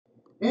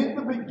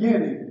the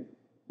beginning,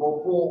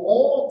 before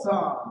all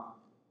time,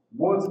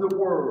 was the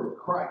Word,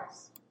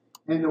 Christ.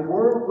 And the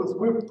Word was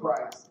with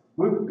Christ,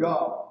 with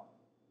God.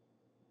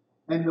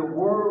 And the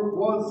Word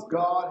was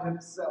God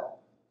himself.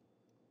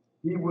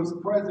 He was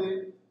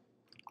present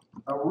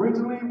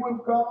originally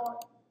with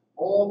God.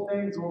 All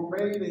things were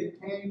made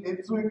and came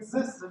into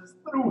existence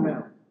through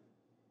him.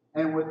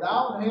 And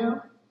without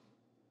him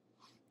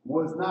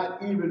was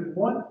not even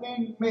one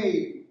thing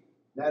made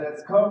that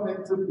has come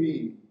into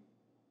being.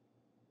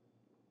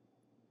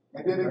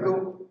 And then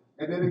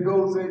it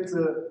goes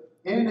into,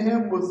 in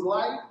him was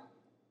life,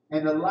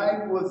 and the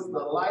light was the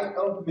light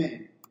of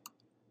men.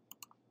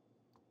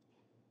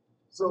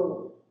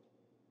 So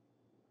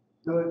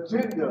the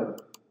agenda,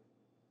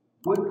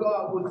 what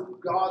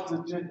God's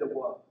agenda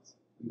was.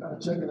 You gotta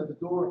check it at the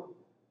door.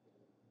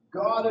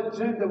 God's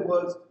agenda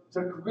was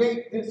to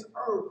create this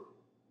earth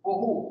for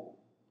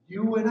who?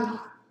 You and I.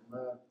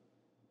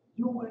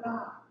 You and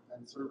I.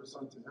 And service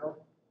unto him.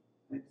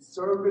 And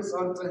service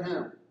unto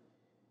him.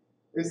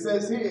 It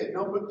says here,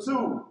 number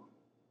 2,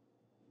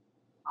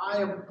 I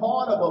am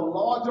part of a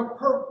larger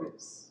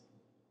purpose.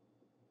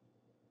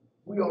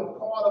 We are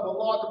part of a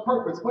larger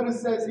purpose. What it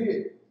says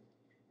here,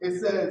 it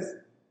says,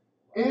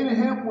 in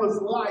him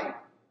was life,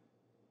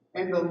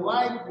 and the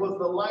light was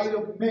the light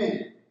of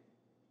men.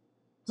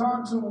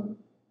 Turn to,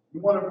 you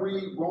want to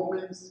read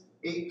Romans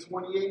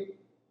 8:28?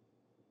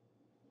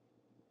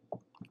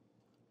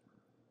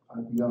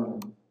 I'd be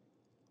honored.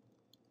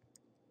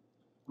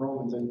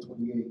 Romans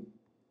 8:28.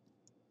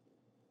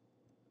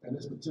 And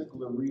this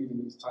particular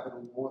reading is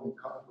titled More Than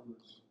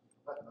Conquerors.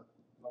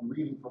 I'm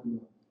reading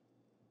from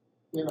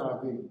the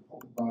NIV,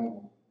 Holy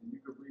Bible. And you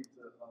can read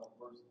to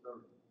verse 30.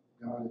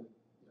 Got it.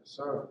 Yes,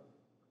 sir.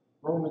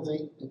 Romans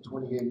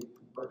 8:28,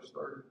 verse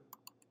 30.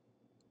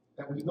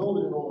 And we know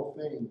that in all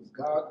things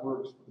God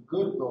works for the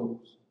good of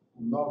those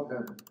who love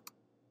him,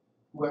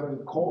 who have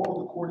been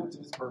called according to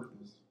his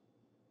purpose.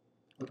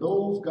 For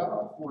those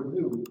God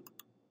foreknew,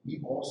 he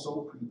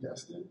also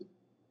predestined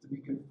to be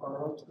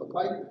conformed to the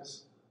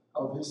likeness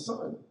of his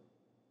Son,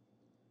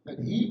 that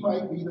he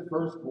might be the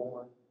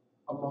firstborn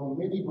among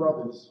many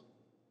brothers.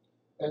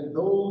 And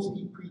those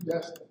he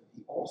predestined,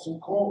 he also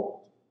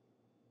called.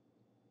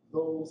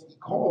 Those he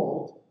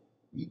called,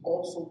 he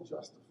also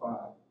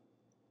justified.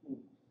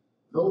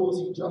 Those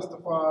he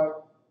justified,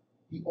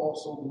 he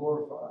also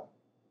glorified.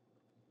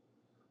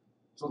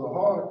 So the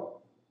hard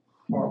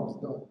part was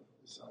done.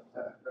 Yes, sir.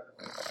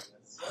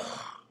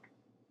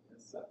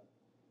 Yes, sir.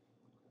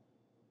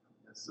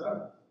 Yes,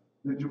 sir.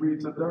 Did you read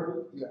to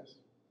 30? Yes.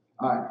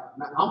 All right.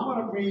 Now I'm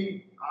going to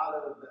read out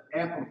of the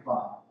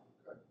Amplified.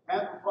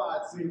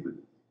 Amplified seems to,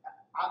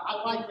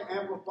 I like the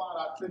Amplified.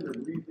 I tend to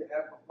read the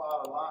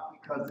Amplified a lot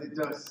because it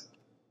just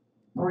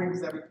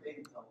brings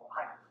everything to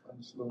life.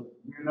 Understood.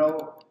 You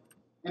know?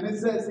 And it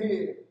says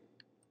here,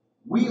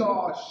 we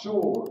are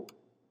assured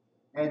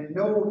and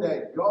know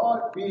that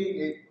God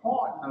being a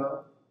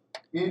partner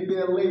in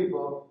their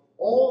labor,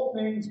 all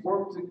things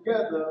work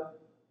together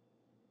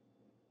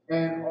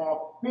and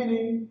are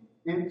fitting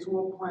into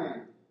a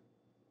plan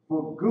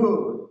for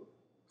good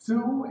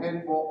to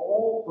and for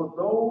all, for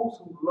those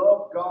who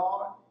love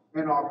God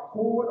and are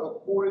called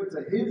according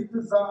to his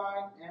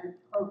design and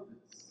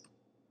purpose.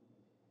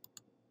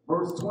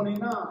 Verse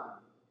 29,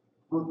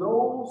 for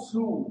those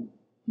who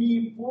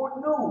he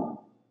foreknew,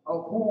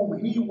 of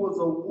whom he was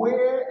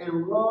aware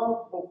and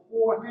loved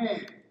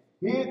beforehand.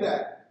 Hear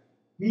that.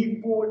 He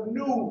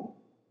foreknew.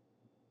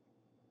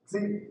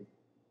 See,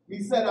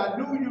 he said, I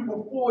knew you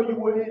before you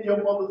were in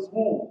your mother's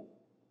womb.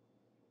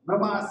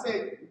 Remember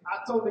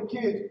I told the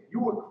kids, you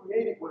were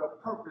created with a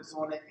purpose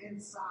on the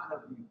inside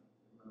of you.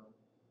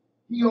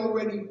 He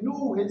already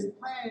knew his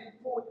plan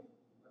for you.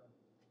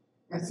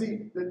 And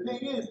see, the thing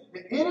is,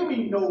 the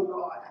enemy know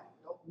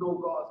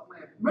God's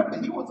plan.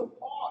 Remember, he was a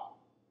part.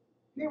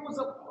 He was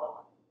a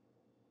part.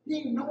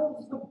 He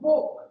knows the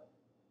book.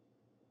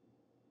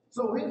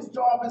 So his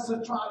job is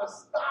to try to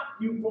stop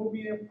you from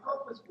being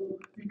purposeful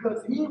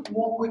because he wants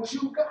what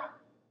you got.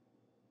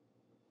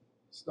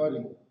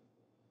 Study.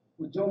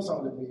 What jumps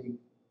out at me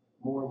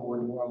more and more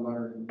the more I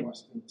learn and the more I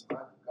spend time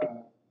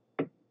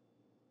with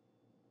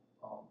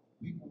God,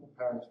 people will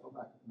perish for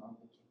lack of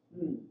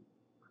knowledge.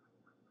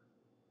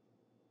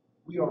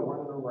 We are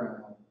running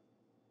around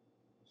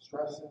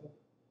stressing.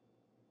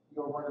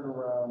 We are running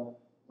around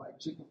like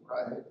chicken with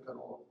our head cut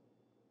off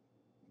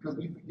because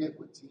we forget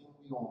what team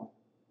we on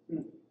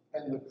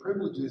and the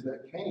privileges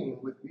that came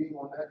with being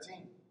on that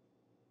team.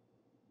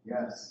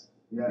 Yes.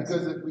 Yes.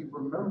 Because if we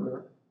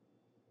remember,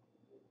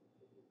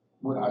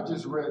 what I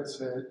just read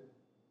said,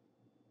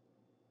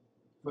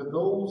 for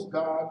those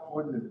God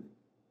foreknew,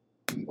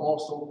 he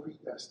also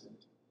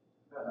predestined.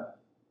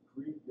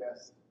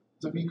 Predestined.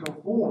 To be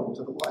conformed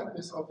to the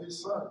likeness of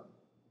his Son,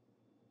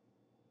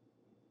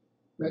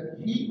 that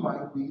he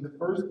might be the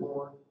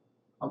firstborn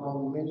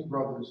among many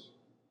brothers.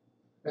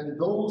 And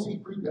those he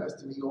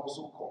predestined, he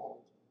also called.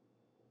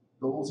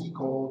 Those he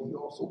called, he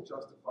also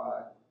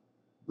justified.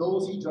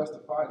 Those he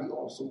justified, he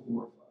also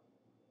glorified.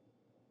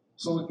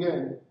 So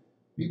again,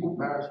 People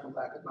perish for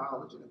lack of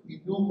knowledge. And if we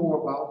knew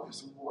more about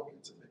this and more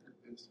intimate with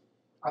this,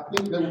 I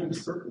think there will be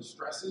certain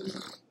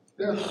stresses.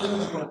 There are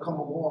things going to come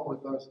along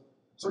with us,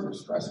 certain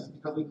stresses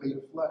because we made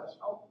of flesh.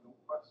 Oh, no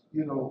question.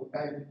 You know,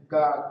 and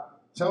God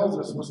tells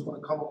us what's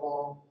going to come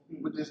along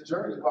with this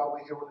journey while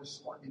we're here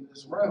in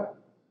this realm.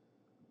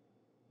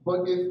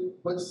 But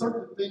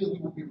certain things we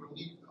will be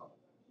relieved of.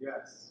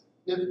 Yes.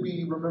 If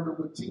we remember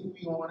what team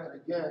we on,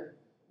 and again,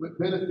 what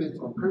benefits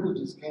or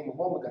privileges came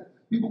along with that.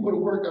 People go to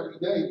work every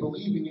day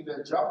believing in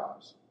their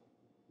jobs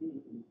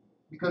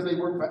because they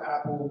work for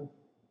Apple,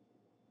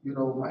 you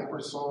know,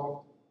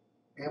 Microsoft,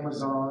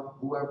 Amazon,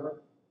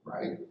 whoever,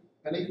 right?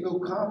 And they feel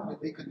confident.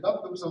 They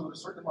conduct themselves with a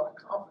certain amount of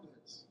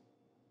confidence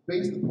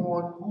based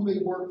upon who they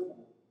work for.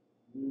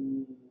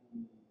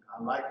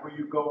 I like where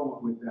you're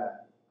going with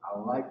that. I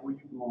like where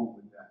you're going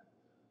with that.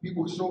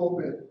 People show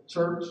up at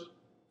church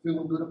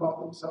feeling good about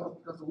themselves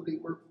because of who they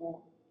work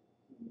for.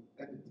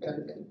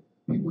 And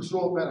people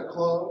show up at a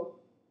club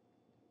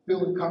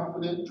feeling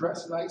confident,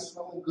 dressed nice,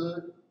 smelling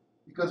good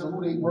because of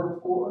who they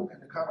work for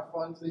and the kind of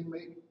funds they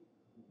make.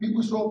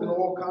 People show up in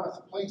all kinds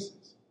of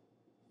places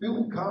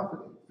feeling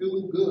confident,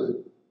 feeling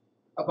good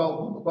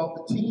about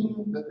the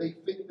team that they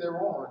think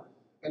they're on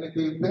and that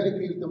they've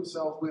dedicated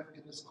themselves with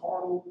in this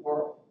carnal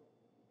world.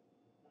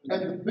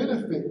 And the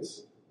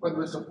benefits,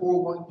 whether it's a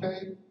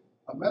 401k,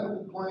 a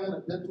medical plan,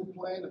 a dental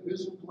plan, a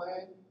vision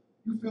plan,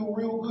 you feel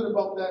real good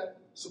about that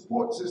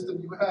support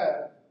system you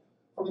have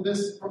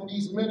from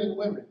these men and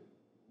women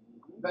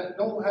that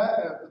don't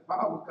have the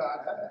power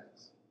God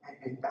has.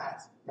 And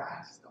that's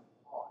the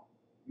part.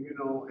 You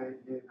know, and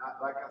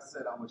like I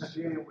said, I was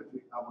sharing with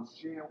the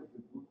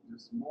group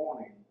this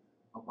morning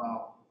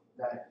about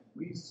that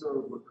we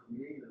serve a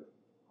creator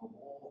of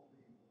all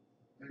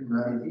things.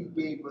 Amen. And he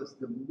gave us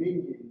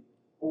dominion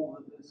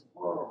over this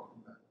world.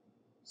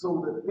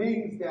 So the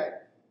things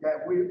that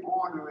we're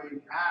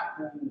honoring,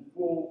 Apple,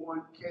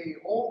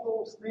 401k, all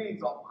those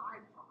things are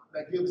byproducts.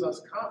 That gives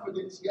us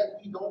confidence,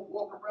 yet we don't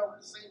walk around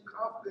with the same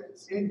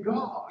confidence in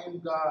God,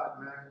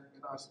 man,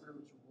 in our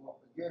spiritual walk.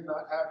 Again,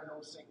 not having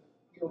those same,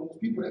 those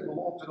people that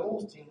belong to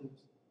those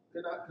teams,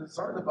 they're not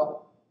concerned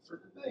about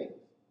certain things.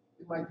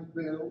 It might be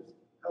bills,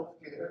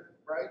 healthcare,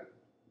 right?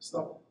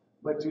 Stuff.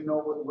 But you know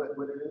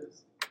what it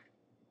is?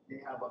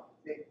 They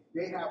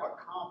have a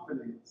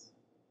confidence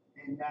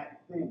in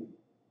that thing.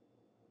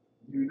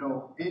 You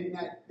know, in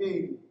that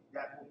thing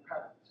that will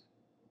perish.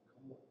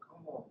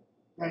 Come on.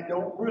 That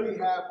don't really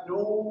have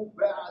no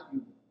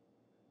value.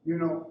 You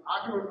know,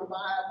 I can remember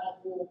I had my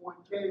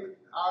 401k.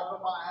 I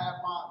remember I had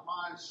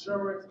my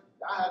insurance.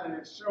 I had an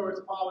insurance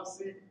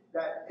policy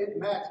that it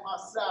matched my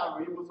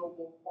salary. It was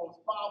almost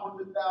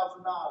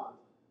 $500,000.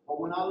 But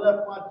when I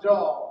left my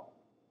job,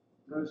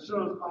 the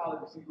insurance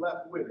policy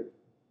left with it.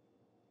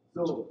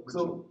 So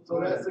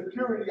that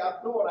security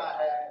I thought I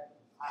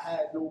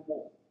had no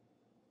more.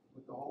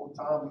 But the whole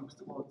time you were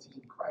still on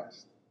Team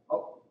Christ.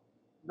 Oh,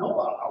 no,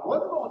 I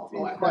wasn't on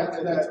Team Christ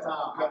at that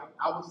time.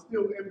 I was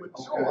still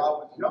immature. Okay. I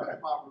was young in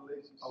my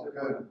relationship with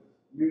him.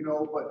 You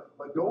know,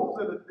 but those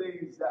are the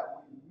things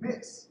that we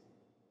miss.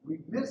 We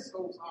miss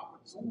those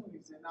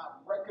opportunities and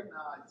not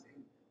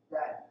recognizing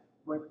that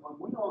when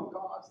we're on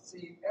God's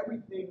team,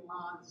 everything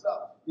lines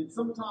up. And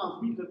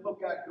sometimes we can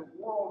look at the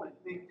world and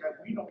think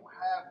that we don't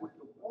have what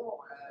the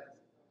world has,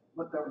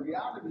 but the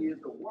reality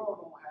is the world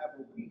don't have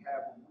what we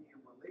have when we're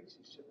in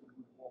relationship and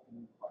we're walking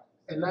in Christ.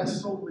 And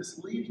that's so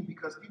misleading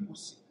because people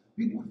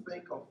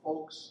think of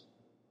folks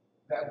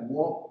that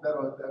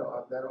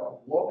are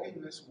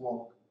walking this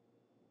walk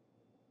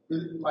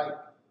is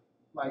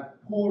like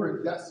poor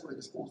and desolate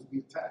is supposed to be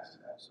attached to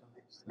that.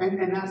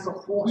 And that's a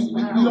false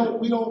narrative.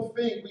 We don't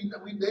think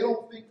they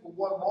don't think for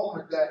one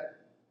moment that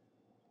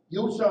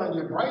you'll shine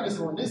your brightest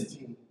on this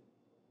team.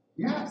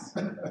 Yes,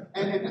 and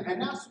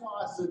that's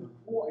why it's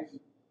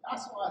important.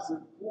 That's why it's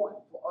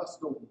important for us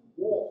to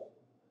walk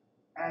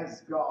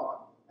as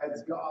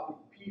godly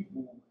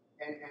people,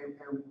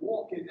 and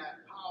walk in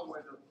that power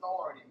and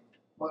authority,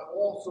 but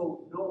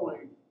also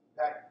knowing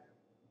that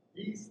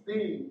these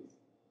things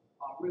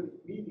are really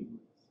meaningless.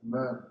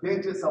 Amen.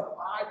 They're just a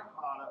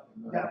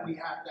byproduct that we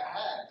have to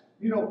have.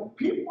 You know,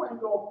 people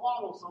ain't gonna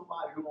follow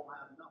somebody who don't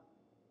have nothing.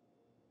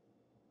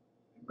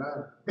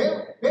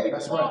 Amen. They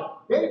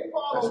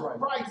follow right.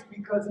 Christ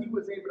because he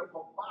was able to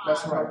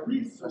provide a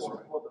resource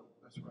for them.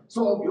 That's right.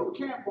 So if you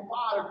can't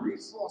provide a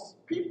resource,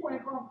 people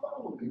ain't gonna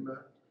follow you.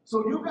 Amen.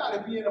 So you got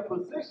to be in a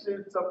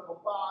position to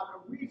provide a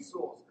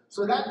resource.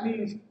 So that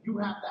means you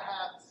have to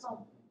have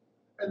something.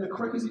 And the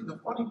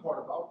funny part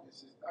about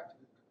this is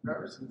actually the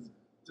comparisons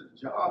to the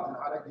jobs and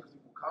how that gives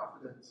people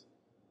confidence.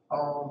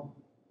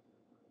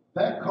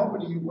 That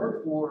company you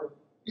work for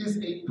is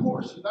a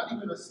portion, not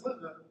even a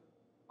slither,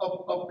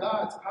 of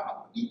God's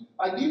power.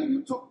 Like even if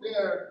you took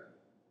their,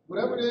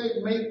 whatever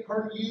they make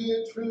per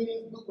year,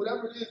 trillions,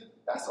 whatever it is,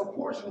 that's a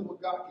portion of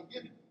what God can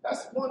give you.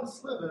 That's one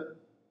slither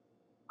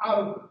out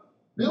of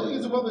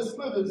billions of other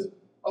slithers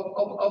of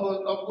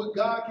what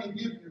God can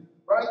give you,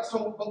 right?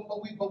 So,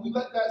 but we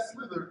let that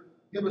slither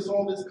give us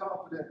all this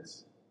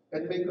confidence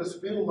and make us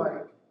feel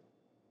like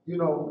we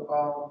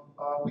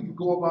can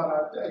go about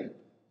our day.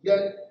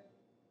 Yet,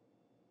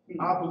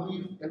 our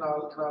belief in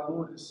our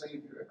Lord and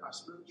Savior and our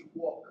spiritual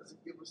walk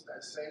doesn't give us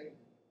that same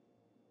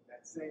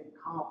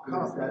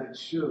confidence that it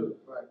should.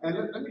 Right. And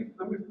let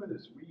me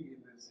finish reading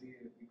this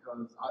here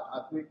because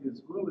I think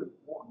it's really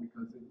important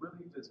because it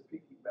really just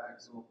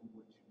piggybacks off of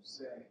what you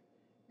say.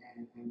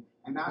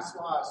 And that's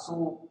why it's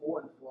so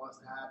important for us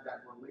to have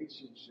that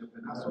relationship.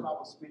 And that's what I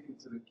was speaking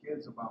to the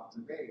kids about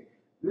today.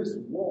 This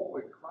walk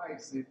with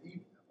Christ in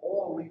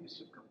all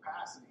leadership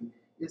capacity,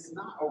 it's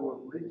not a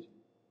religion.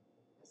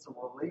 It's a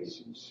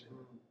relationship.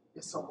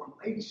 It's a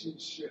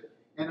relationship.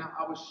 And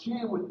I was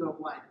sharing with them,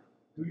 like,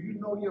 do you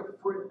know your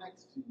friend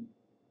next to you?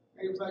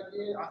 And he was like,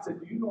 yeah. I said,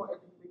 do you know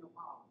everything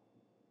about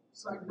him?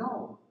 It's like,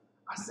 no.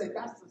 I said,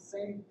 that's the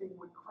same thing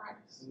with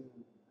Christ.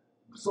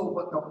 So,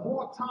 but the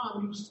more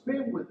time you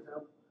spend with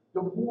him,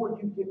 the more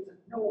you get to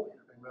know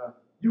him. Amen.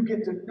 You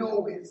get to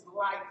know his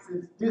likes,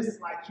 his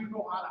dislikes. You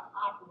know how to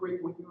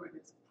operate when you're in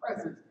his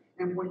presence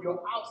and when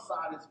you're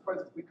outside his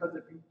presence. Because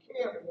if you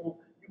care for him,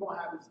 you're going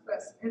to have his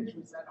best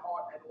interests at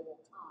heart at all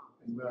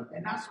times. Amen.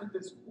 And that's what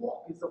this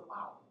walk is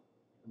about.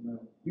 Amen.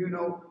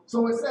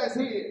 So it says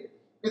here,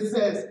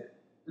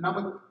 and I'm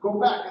going to go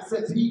back, it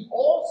says, he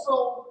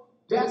also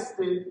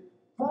destined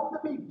from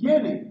the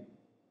beginning,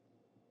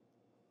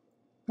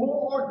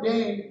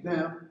 foreordained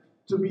them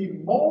to be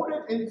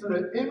molded into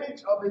the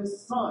image of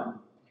his Son,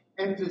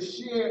 and to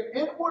share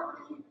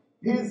inwardly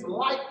his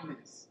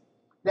likeness,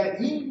 that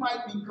he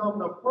might become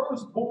the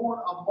firstborn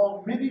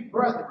among many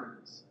brethren.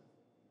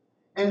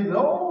 And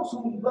those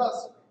whom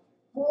thus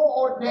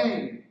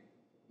foreordained,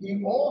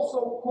 he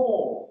also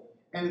called.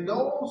 And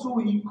those who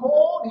he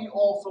called, he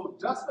also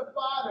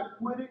justified,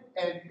 acquitted,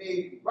 and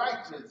made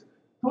righteous,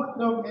 put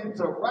them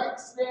into right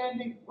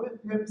standing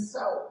with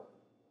himself.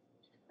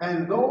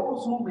 And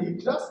those whom he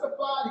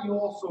justified, he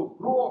also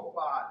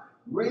glorified,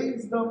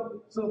 raised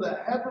them to the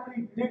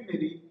heavenly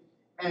dignity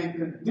and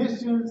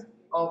conditions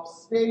of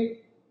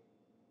state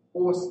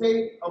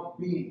of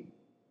being.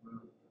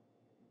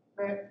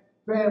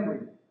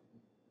 Family,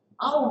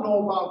 I don't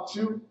know about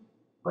you,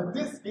 but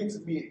this gets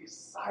me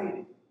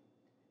excited.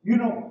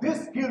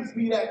 This gives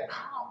me that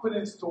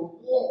confidence to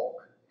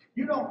walk.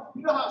 You know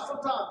how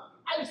sometimes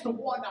I used to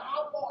wonder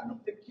how Martin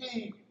Luther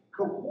King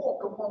could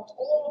walk amongst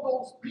all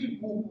those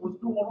people who was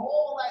doing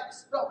all that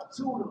stuff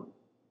to them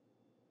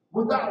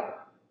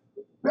without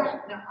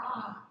batting an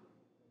eye.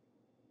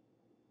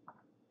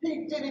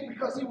 He did it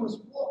because he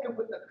was walking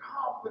with the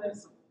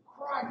confidence of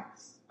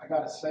Christ. I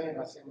got a saying,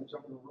 I'm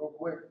jumping real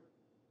quick,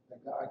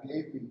 that God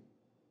gave me: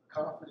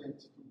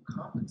 confidence through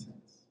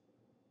competence.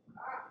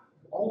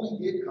 You only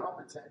get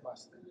competent by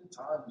spending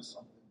time with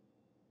something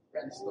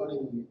and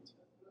studying it.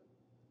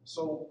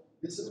 So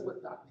this is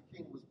what Dr.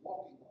 King was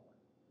walking on.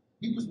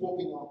 He was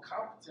walking on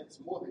competence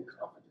more than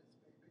confidence,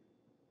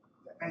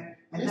 baby.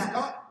 And that's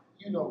not,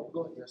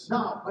 go ahead. Yes.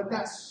 No, but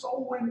that's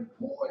so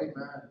important.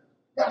 Amen.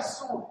 That's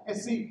so,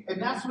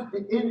 and that's what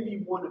the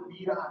enemy want to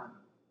beat out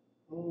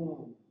of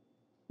you.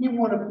 He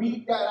want to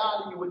beat that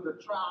out of you with the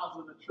trials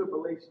and the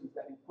tribulations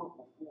that he put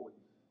before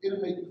you.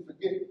 It'll make you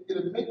forget.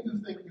 It'll make you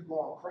think you're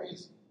going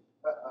crazy,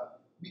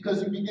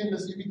 because you begin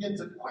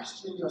to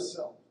question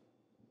yourself.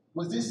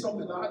 Was this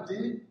something I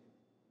did?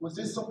 Was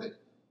this something?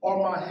 Do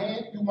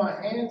my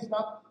hands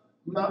not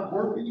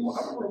work anymore?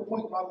 I remember a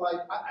point in my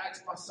life I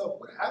asked myself,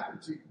 what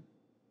happened to you?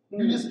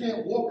 You just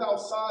can't walk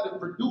outside and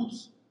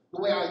produce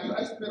the way I used.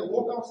 I used to be able to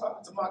walk outside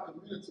into my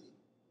community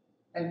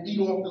and eat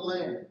off the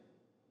land.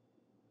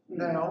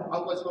 Now, I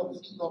wasn't always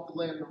eating off the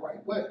land the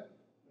right way.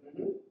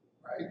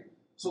 Right?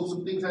 So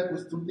some things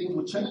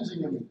were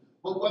changing in me.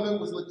 But whether it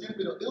was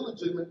legitimate or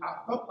illegitimate,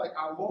 I felt like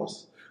I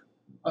lost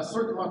a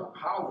certain amount of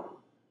power,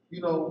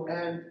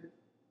 and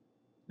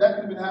that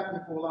could have been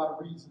happening for a lot of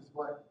reasons.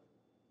 But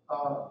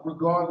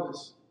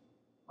regardless,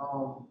 I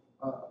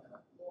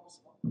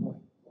lost my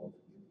point. Lord,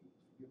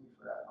 forgive me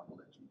for that. I'm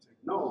gonna let you take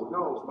it.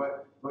 No,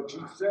 but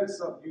you said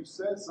something. You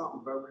said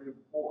something very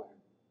important.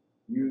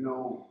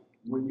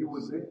 When you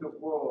was in the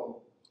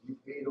world, you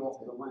ate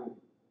off the land.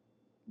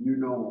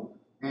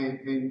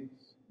 And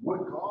what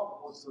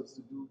God wants us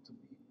to do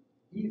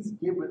He's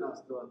given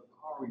us the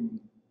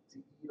authority to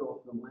eat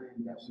off the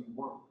land that we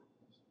work.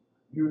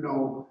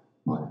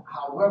 But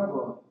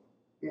however,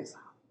 it's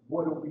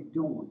what are we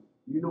doing?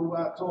 What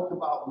I talked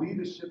about,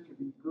 leadership can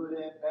be good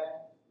and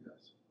bad.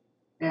 Yes.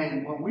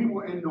 And when we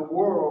were in the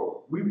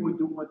world, we were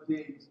doing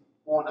things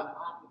on the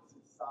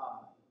opposite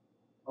side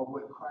of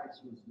what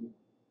Christ was doing.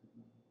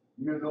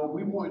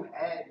 We weren't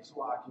adding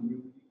to our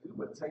community, we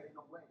were taking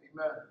away.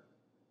 Amen.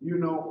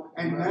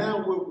 And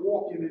now we're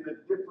walking in a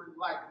different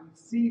light. We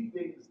see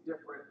things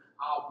different.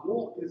 Our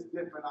walk is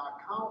different. Our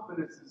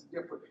confidence is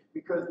different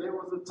because there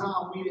was a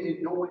time we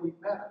didn't know any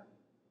better.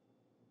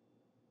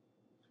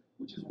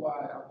 Which is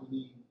why I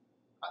believe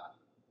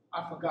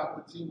I forgot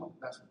what team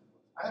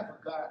I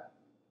forgot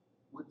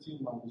what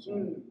team I was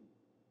on.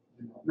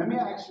 Let me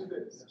ask you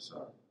this. Yes,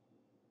 sir.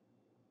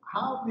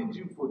 How did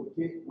you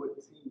forget what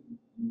team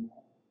you were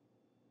on?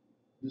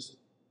 Just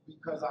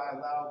because I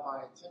allowed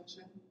my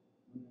attention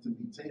to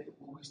be taken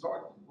when we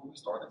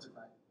started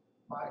tonight.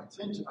 My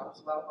attention, I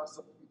was allowing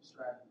myself to be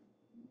distracted.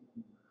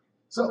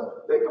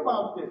 So think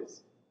about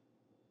this.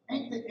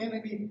 Ain't the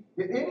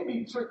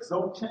enemy tricks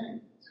don't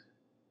change.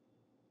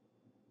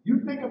 You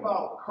think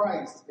about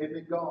Christ in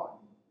the garden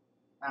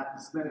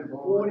after spending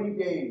 40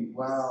 days.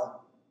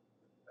 Wow.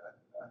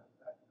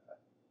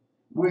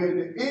 Where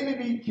the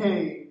enemy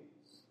came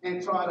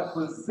and tried to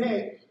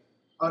present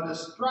a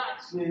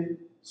distraction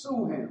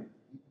to him.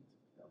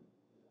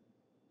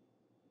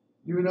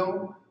 You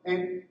know?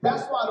 And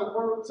that's why the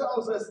word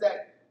tells us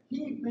that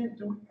he's been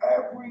through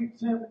every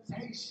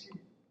temptation.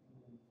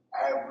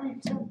 Every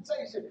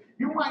temptation.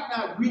 You might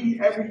not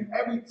read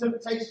every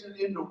temptation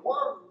in the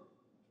word,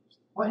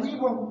 but he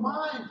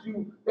reminds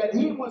you that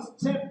he was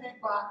tempted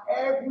by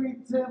every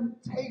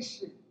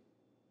temptation.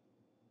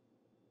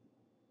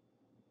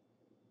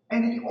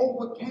 And he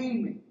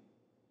overcame it.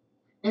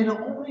 And the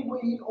only way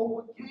he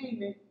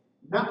overcame it,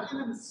 not in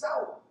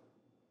himself,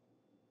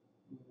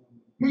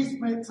 he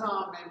spent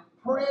time in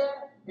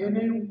prayer and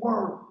in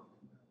word.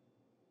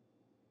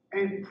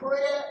 And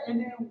prayer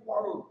and in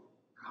word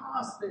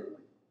constantly.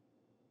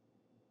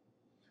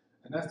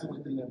 And that's the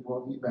only thing that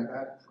brought me back.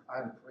 I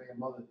had a praying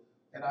mother.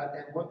 And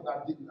one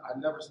thing I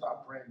never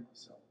stopped praying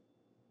myself.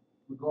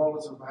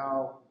 Regardless of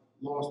how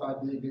lost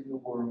I did get in the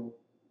world,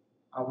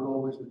 I would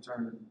always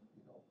return,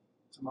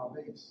 to my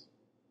base.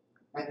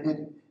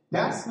 And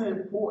that's the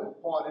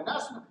important part. And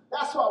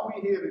that's why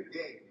we're here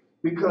today.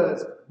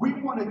 Because we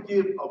want to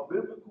give a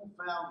biblical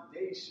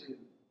foundation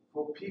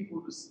for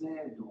people to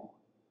stand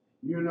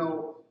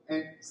on.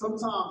 And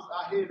sometimes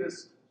I hear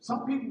this,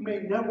 some people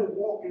may never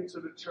walk into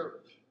the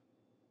church.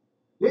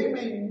 They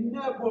may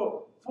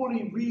never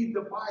fully read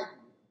the Bible.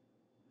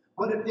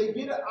 But if they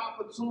get an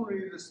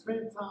opportunity to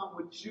spend time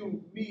with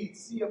you, me,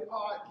 see a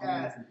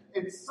podcast,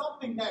 and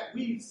something that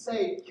we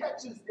say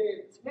catches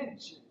their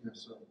attention,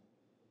 yes, sir,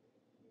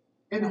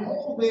 and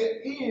hold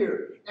their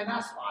ear, and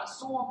that's why it's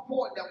so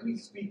important that we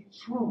speak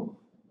truth.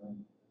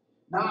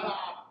 Not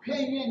our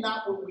opinion,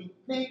 not what we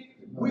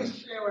think. We're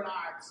sharing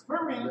our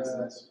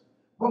experiences,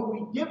 but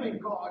we're giving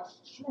God's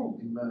truth.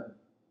 Amen.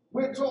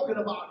 We're talking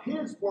about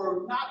his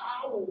word, not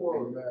our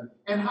word,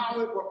 and how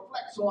it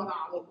reflects on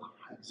our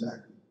lives.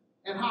 Exactly.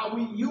 And how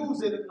we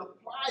use it and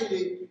applied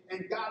it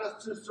and got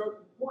us to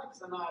certain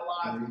points in our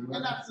lives. Amen.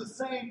 And that's the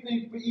same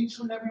thing for each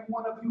and every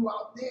one of you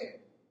out there.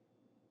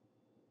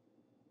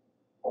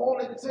 All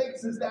it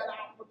takes is that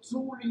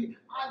opportunity.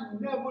 I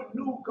never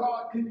knew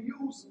God could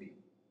use me.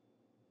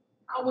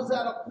 I was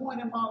at a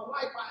point in my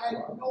life I had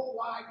no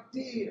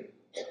idea.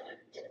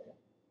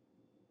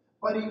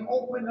 But he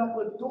opened up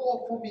a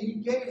door for me. He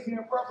gave me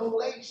a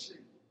revelation.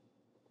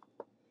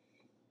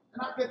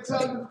 And I can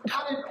tell you,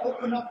 I didn't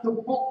open up the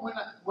book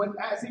when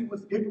as he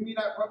was giving me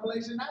that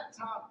revelation. That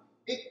time,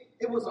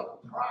 it was a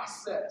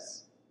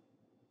process.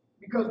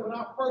 Because when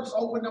I first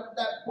opened up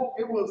that book,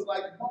 it was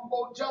like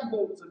mumbo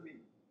jumbo to me.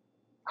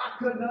 I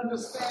couldn't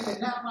understand it.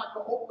 Now I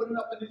can open it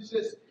up and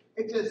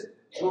it just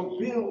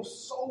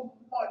reveals so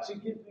much.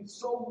 It gives me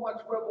so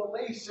much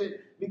revelation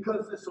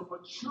because it's a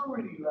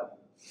maturity level.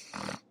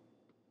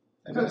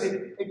 Because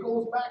it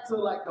goes back to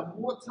like the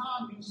more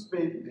time you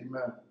spend,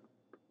 amen,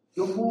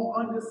 the more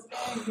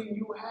understanding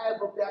you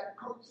have of that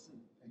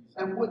person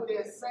and what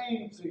they're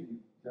saying to you.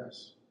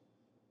 Yes.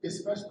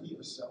 Especially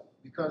yourself.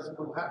 Because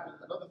what will happen,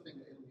 another thing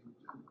the enemy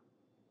will do,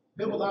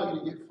 he'll allow you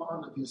to get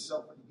fond of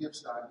yourself and the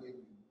gifts God gave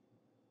you.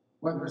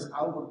 Whether it's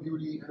outward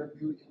beauty, inner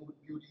beauty, inward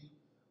beauty,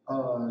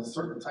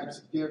 certain types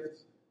of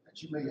gifts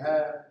that you may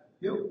have,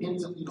 he'll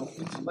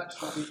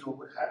intellectually or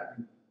what have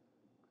you.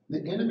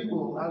 The enemy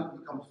will allow you to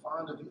become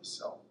fond of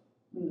yourself.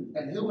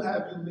 And he'll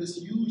have you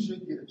misuse your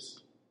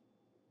gifts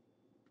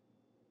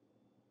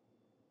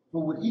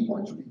for what he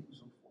wants you to use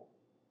them for.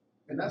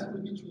 And that's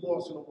going to get you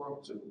lost in the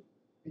world too.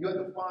 And you have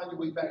to find your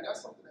way back.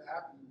 That's something that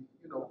happened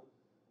to me,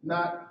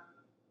 not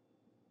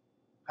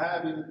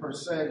having per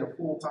se a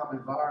full-time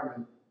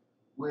environment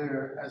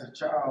where, as a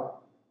child,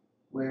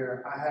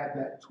 where I had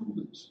that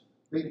tutelage.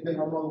 My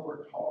mother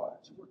worked hard.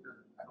 She worked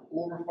at an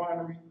oil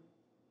refinery,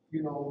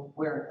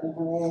 wearing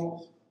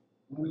overalls.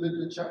 When we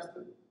lived in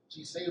Chester,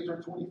 she saved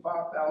her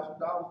 $25,000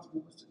 to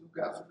move us to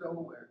Newcastle,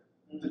 Delaware,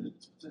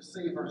 to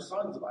save her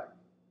son's life.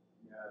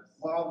 Yes.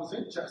 While I was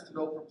in Chester,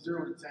 though, from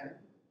 0 to 10,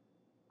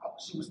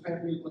 she was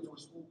paying me to go to a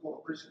school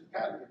called Christian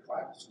Academy, a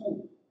private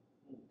school,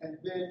 and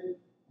then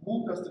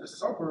moved us to the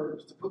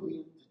suburbs to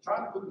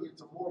try to put me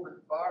into more of an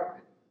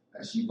environment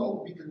that she thought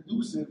would be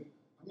conducive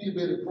for me to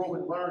be able to grow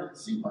and learn and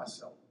see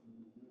myself.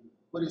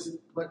 But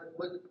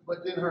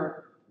then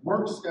her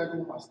work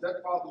schedule, my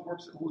stepfather's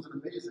work schedule, who was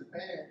an amazing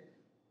man,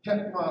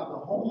 kept me out of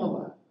the home a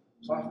lot.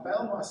 So I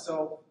found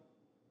myself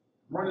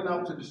running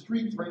out to the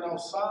streets, running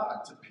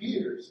outside to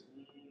peers.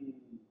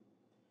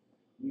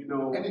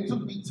 And it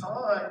took me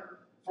time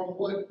from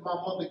what my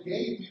mother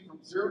gave me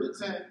from 0 to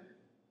 10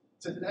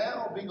 to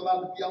now being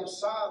allowed to be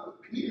outside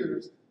with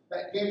peers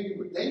that gave me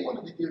what they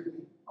wanted to give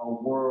me. A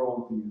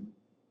worldview.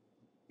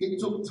 It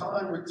took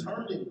time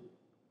returning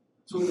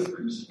to an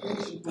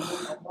appreciation for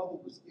what my mother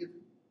was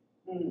giving.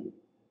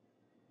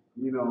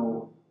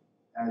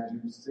 as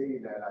you say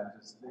that, I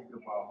just think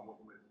about what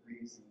we're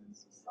facing in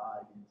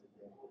society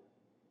today,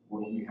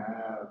 where we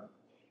have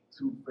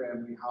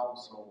two-family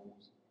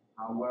households.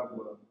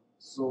 However,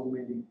 so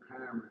many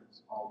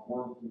parents are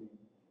working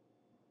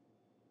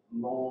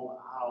long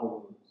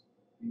hours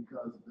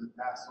because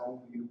that's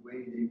only the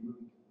way they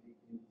really can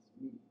make ends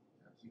meet.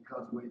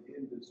 Because we're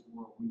in this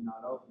world, we're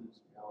not of this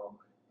world.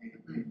 And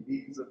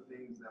these are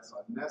things that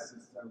are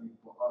necessary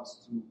for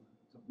us to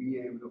be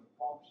able to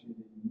function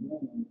and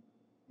move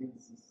in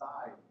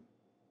society,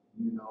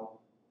 you know,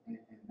 and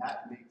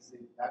that makes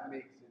it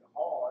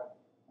hard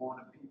on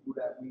the people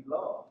that we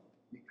love,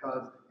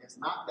 because it's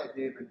not that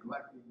they're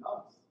neglecting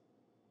us,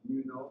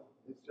 you know,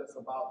 it's just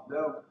about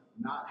them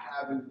not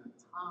having the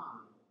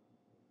time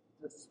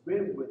to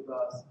spend with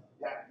us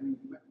that we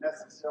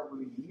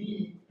necessarily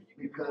need,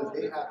 because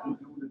they have to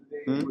do the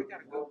things with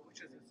work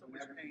and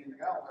everything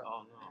else.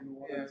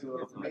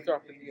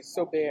 It's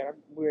so bad.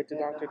 We're at the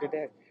doctor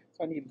today,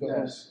 so I need to go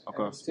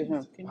home to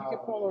him. Can you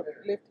get Paul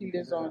a lift? He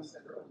lives off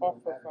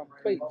of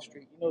Clayton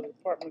Street. You know the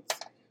apartments.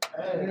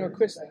 You know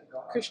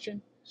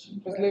Christian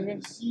was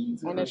living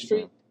on that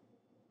street.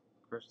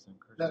 Christian.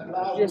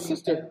 Your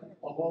sister.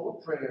 Along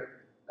with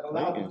prayer, that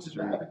allows you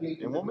to navigate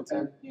in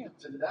Wilmington. Yeah.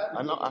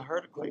 I know. I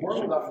heard of Clayton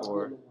Street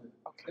before.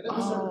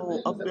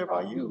 Oh, up there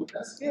by you.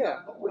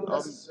 Yeah.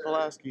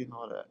 Pulaski and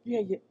all that.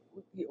 Yeah.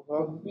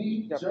 Well,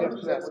 that's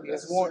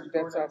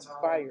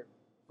a buyer.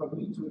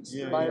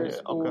 Buyer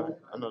school. Okay.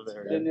 I know that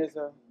area. Then there's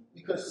a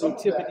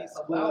nativity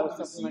school or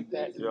something like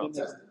that. And then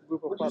there's a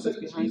group of apartments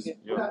behind it.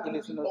 Yeah. He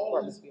lives in those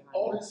apartments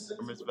behind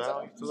it. Miss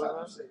Val used to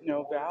live there?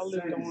 No, Val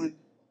lived on.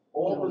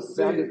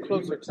 Val lived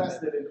closer to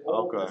me.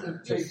 Okay.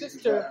 Your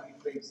sister,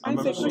 I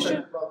say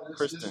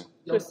Christian.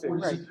 Kristen.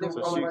 Right.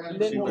 So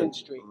Linden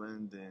Street.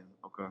 Linden.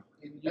 Okay.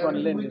 You're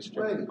on Linden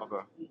Street.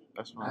 Okay.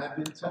 That's fine.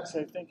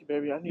 Okay, thank you,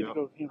 baby. I need to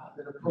go here.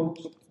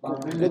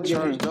 It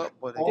charged up,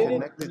 but it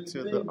connected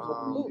to the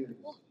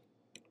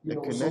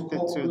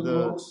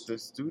the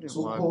student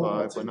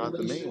Wi-Fi, but not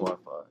the main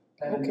Wi-Fi.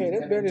 Okay,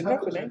 that's better than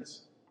nothing, ain't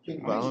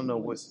it? But I don't know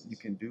what you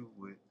can do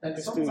with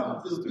the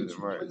student,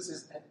 right?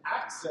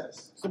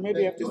 So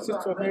maybe after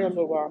sit for there a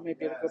little while,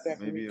 maybe I'll go back.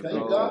 Maybe if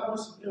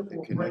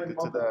it connected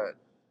to that.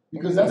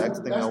 Because the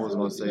next thing I was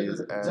going to say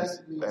is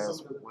ask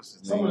what's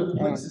his name?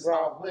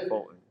 Rob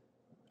Bolton.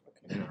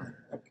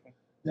 Okay.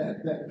 Yeah.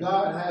 That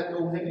God had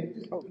no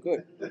hand. Oh,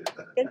 good.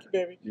 Thank you,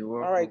 baby. You're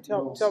welcome. All right,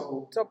 tell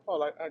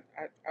Paul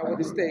I would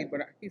have stayed, but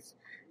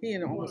he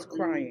almost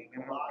crying.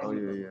 And Oh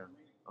yeah.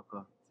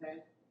 Okay.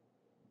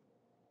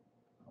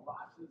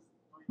 Colossians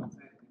 3:10.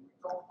 We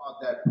talk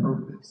about that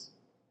purpose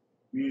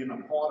being a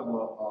part of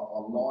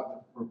a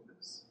larger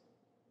purpose.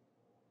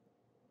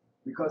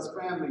 Because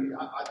family,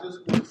 I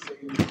just want to say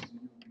this to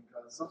you,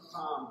 because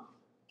sometimes,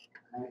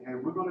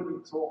 and we're going to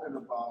be talking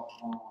about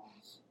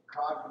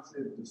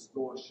cognitive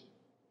distortion,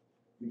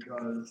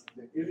 because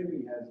the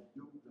enemy has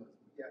duped us.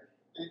 Yeah,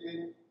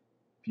 and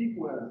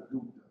people have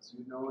duped us,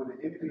 you know, and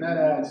the enemy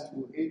has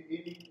to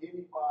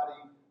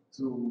anybody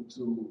to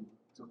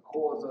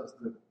cause us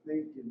to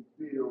think and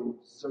feel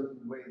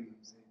certain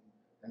ways,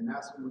 and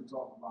that's when we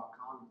talk about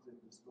cognitive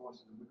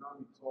distortion. And we're going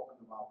to be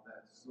talking about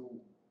that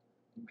soon,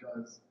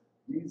 because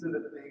these are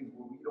the things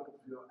where we don't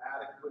feel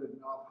adequate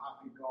enough. How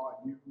can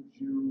God use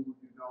you?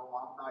 You know,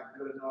 I'm not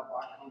good enough.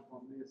 I come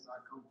from this. I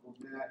come from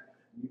that.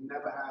 You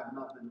never have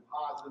nothing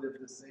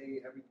positive to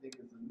say. Everything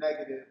is a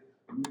negative.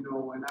 You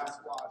know, and that's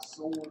why it's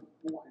so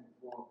important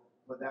for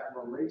that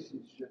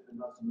relationship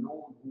and us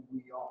knowing who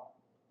we are.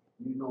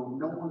 You know,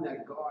 knowing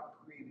that God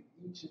created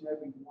each and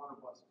every one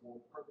of us for a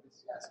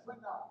purpose. Yes, we're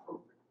not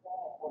perfect.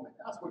 Far from it.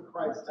 That's what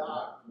Christ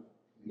died for.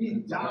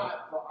 He died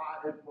for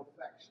our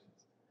imperfections.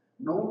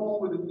 No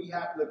longer do we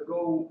have to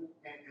go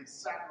and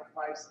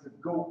sacrifice the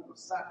goat or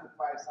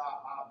sacrifice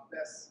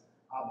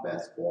our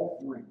best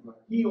offering.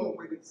 He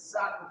already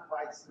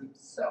sacrificed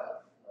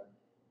himself.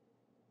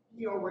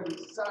 He already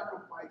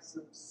sacrificed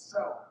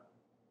himself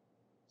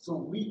so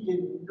we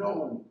can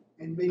know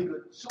and make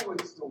a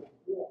choice to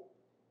walk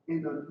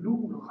in a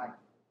new life.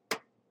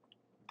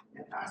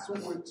 And that's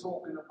what we're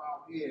talking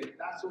about here.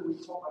 That's what we're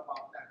talking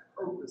about, that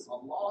purpose, a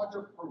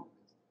larger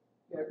purpose.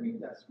 Yeah,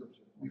 read that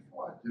scripture.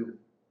 Before I do,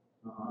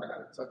 I got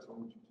to touch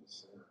on what you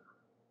just said.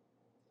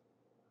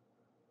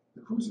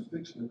 The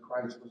crucifixion of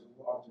Christ was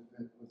a large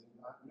event, was it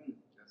not?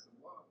 Yes, it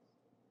was.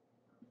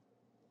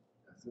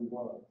 Yes, it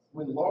was.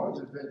 When large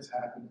events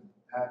happen,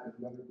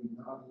 whether it be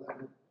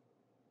 9/11,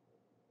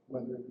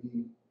 whether it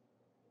be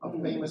a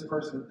famous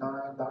person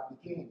dying, Dr.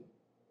 King,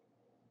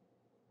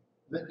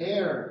 the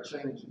air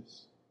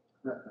changes,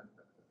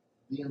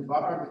 the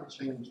environment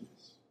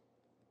changes,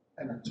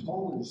 and a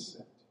tone is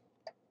set.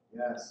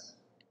 Yes.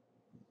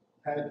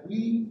 Had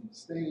we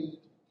stayed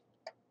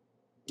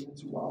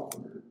into our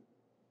word,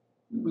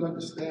 we would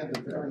understand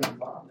the very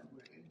environment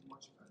we're in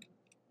much better.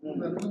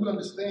 We would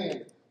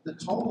understand the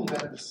tone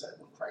that was set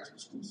when Christ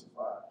was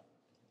crucified.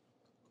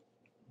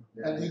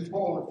 Yes. And we've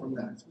fallen from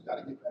that, so we got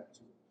to get back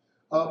to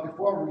it.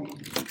 Before I read,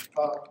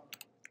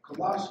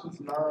 Colossians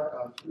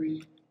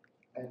 3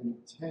 and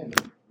 10.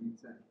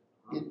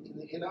 In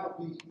the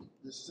NIV,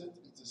 it's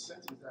a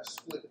sentence that's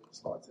split. It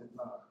starts at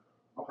 9.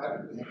 Okay,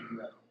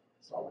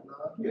 start with 9?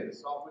 Yeah,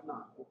 start with 9.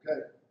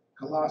 Okay.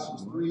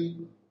 Colossians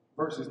 3,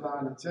 verses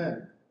 9 and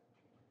 10.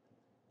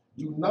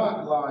 Do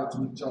not lie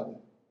to each other,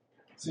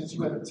 since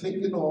you have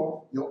taken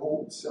off your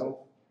old self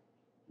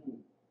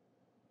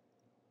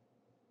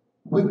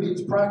with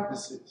its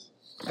practices,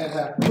 and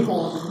have put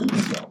on the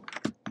new self,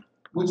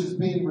 which is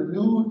being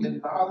renewed in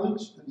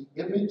knowledge in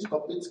the image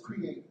of its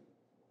creator.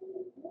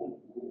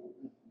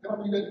 Can I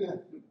read that again?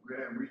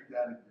 Read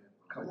that again.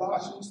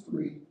 Colossians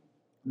 3,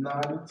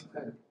 9 and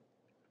 10.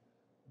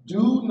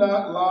 Do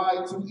not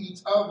lie to each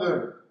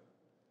other,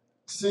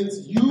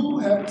 since you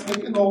have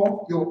taken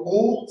off your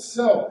old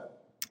self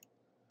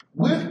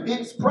with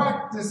its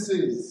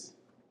practices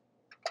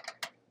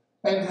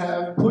and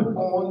have put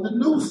on the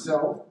new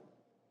self,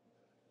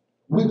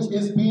 which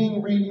is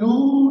being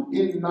renewed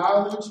in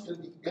knowledge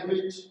in the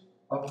image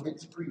of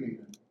its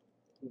creator.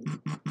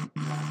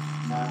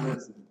 Now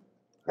listen,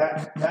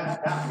 that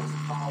was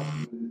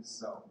powerful in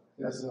itself.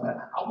 Yes,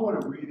 sir. I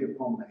want to read it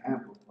from the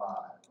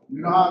Amplified.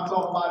 You know how I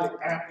talk about it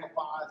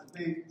amplifies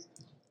things?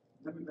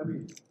 Let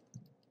me.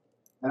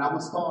 And I'm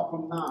going to start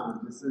from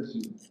 9. It says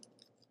you.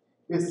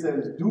 It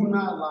says, do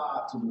not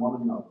lie to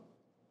one another.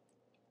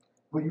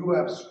 For you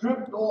have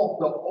stripped off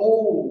the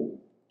old,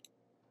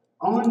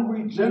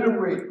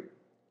 unregenerate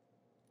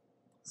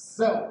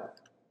self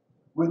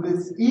with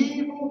its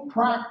evil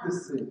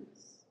practices,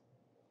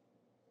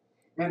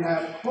 and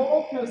have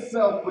clothed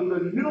yourself with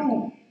the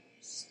new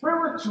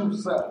spiritual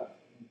self,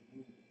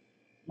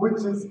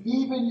 which is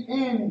even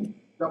in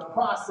the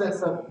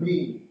process of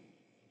being.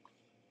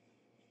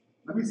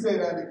 Let me say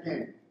that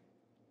again.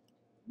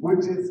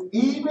 Which is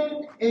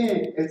even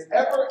in, is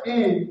ever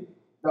in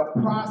the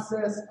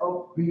process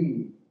of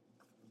being.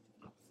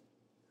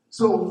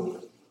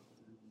 So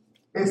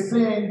it's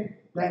saying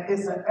that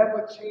it's an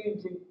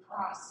ever-changing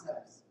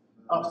process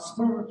of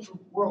spiritual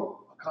growth.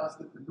 A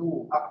constant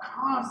renewal. A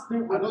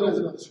constant renewal. I know there's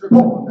another scripture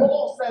on that.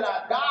 Paul said,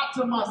 I die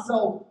to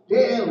myself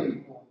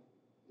daily.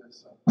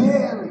 Yes, sir.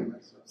 Daily.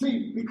 Yes, sir.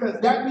 See, because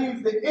that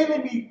means the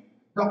enemy,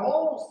 the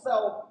old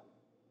self,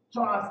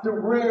 tries to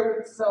rear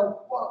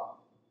itself up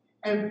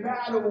and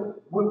battle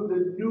with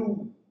the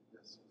new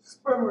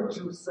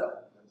spiritual self.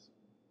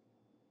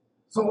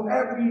 So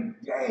every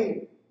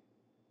day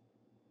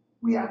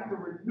we have to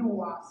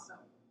renew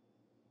ourselves.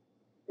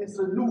 It's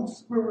a new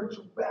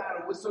spiritual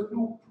battle. It's a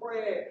new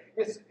prayer.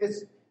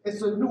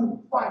 It's a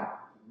new fight.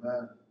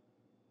 Amen.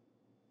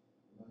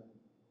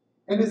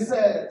 And it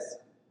says,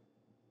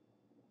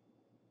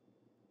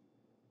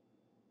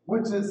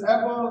 which is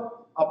ever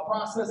a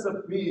process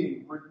of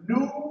being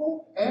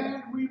renewed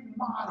and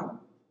remodeled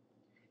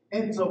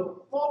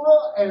into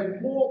fuller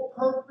and more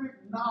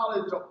perfect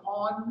knowledge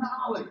upon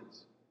knowledge,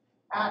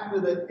 after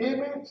the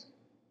image,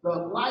 the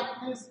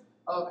likeness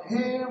of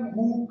him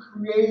who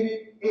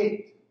created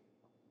it.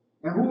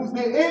 And who's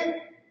the it?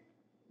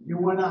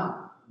 You and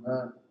I.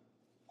 Amen.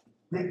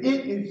 The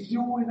it is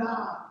you and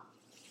I.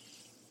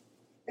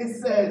 It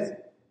says,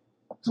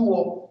 to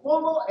a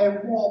fuller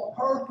and more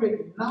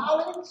perfect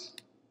knowledge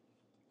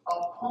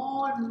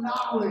upon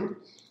knowledge.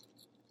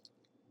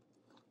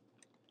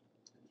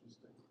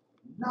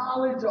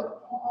 Knowledge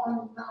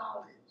upon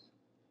knowledge.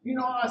 You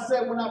know how I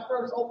said when I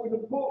first opened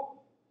the book,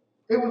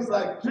 it was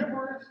like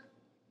gibberish,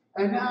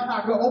 and now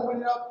I can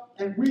open it up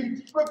and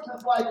read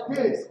scriptures like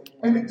this,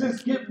 and it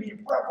just gives me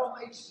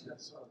revelation.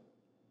 Yes, sir.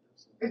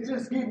 It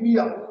just gives me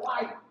a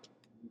light.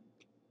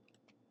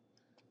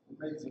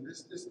 Amazing.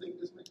 This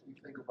makes me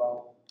think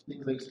about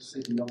things I used to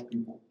say to young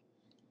people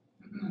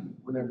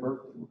when their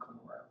birthday would come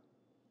around.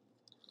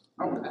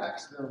 I would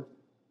ask them,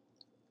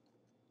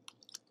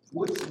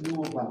 what's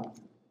new about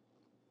you?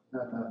 I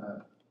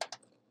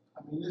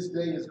mean, this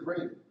day is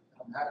great.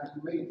 I'm happy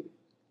you made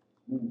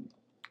it.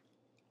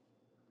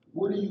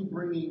 What are you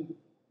bringing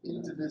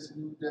into this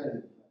new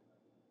day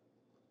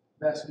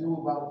that's new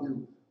about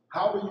you?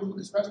 How are you,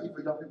 especially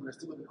for young people that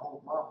still live at home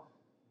with mom,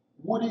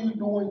 what are you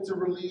doing to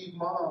relieve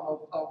mom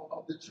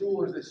of the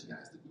chores that she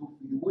has to do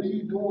for you? What are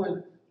you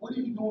doing? What are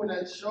you doing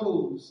that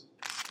shows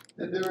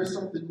that there is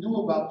something new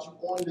about you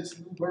on this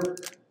new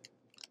birthday?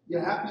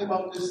 You're happy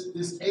about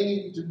this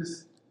age and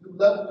this new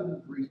level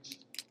you've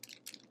reached.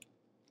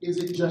 Is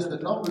it just a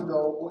number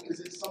though, or is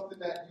it something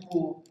that you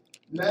will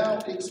now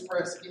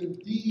express in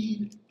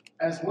deed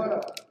as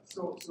well?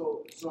 So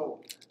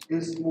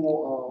it's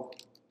more of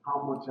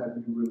how much have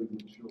you really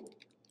matured?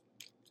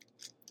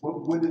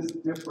 What is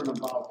different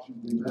about you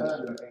than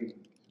just your age?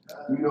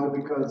 You know,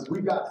 because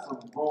we got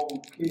some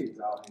grown kids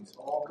out here.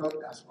 All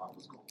good. That's where I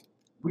was going.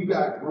 We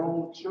got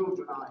grown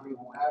children out here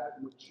who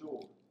haven't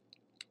matured.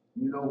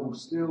 You know, who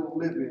still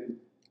living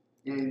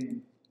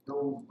in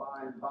those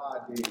by and by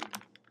days,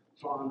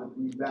 trying to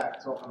be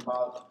back, talking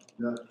about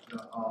the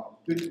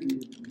 50s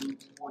and new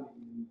 20s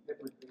and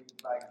different things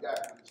like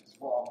that, which is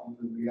far from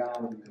the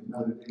reality of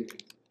what it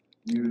is.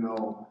 You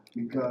know,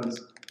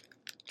 because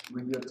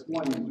when you're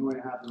 20, you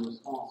ain't have the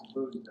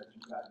responsibility that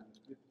you got in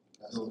your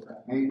 50s. So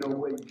ain't no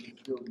way you can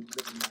still be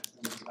living that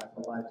same type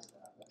of lifestyle.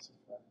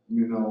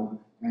 You know,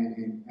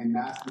 And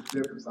that's the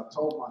difference. I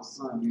told my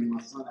son, me and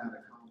my son had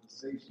a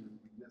conversation.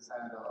 We just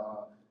had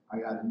I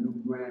got a new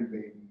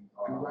grandbaby.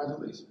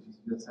 Congratulations.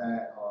 He just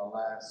had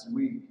last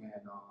week,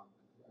 and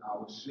I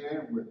was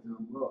sharing with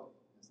him, look,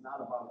 it's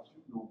not about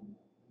you no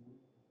more.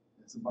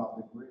 It's about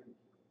the grandkids.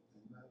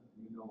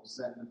 You know,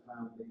 setting the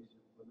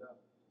foundation for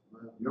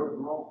them. You're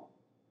grown.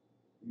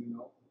 You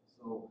know,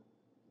 so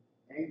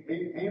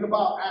ain't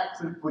about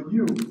asking for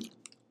you.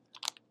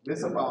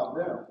 It's about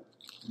them.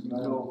 You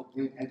know,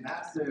 and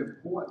that's the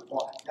important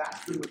part.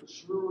 That's the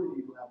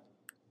maturity level.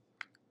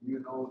 You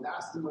know,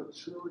 that's the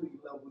maturity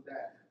level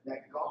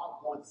that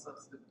God wants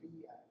us to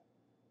be at.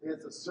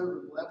 There's a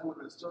certain level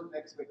and a certain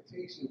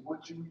expectation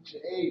once you reach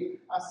your age.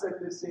 I said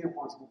this here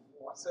once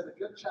before. I said if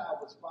your child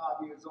was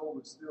 5 years old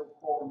and still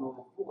crawling on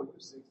the floor, you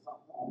say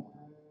something wrong.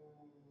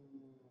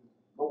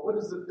 But what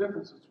is the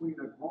difference between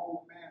a grown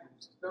man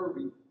who's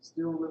 30,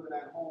 still living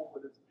at home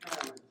with his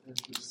parents, and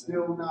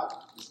still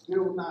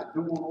not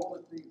doing all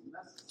the things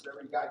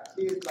necessary, got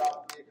kids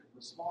out there,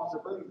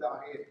 responsibilities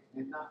out here,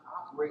 and not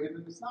operating?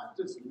 And it's not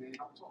just men,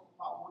 I'm talking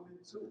about women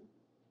too.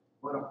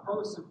 But a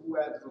person who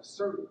has a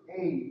certain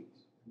age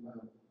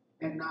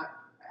and not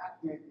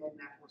acting in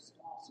that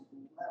responsible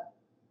level.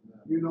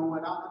 You know,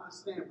 and I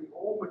understand we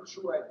all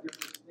mature at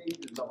different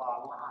stages of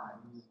our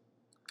lives.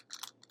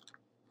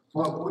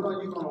 But when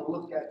are you going to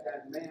look at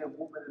that man,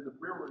 woman in the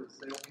mirror and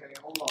say, okay,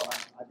 hold on,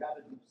 I got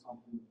to do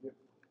something different,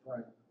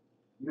 right?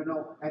 You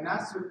know, and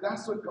that's what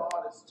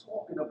God is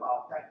talking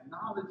about, that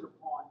knowledge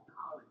upon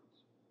knowledge.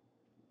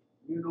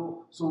 You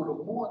know, so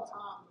the more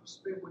time you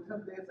spend with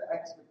him, there's an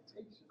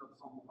expectation of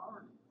some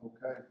learning.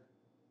 Okay.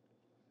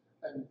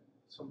 And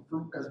some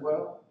fruit as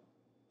well?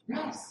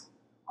 Yes.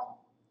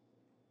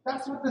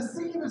 That's what the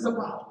seed is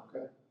about.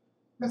 Okay.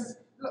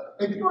 Look,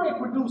 if you ain't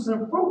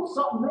producing fruit,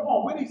 something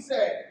wrong. When he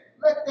said,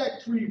 let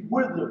that tree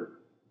wither,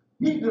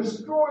 he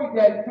destroyed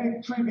that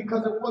fig tree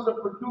because it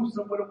wasn't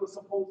producing what it was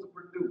supposed to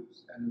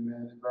produce. And the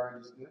man that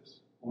buried his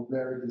gifts, or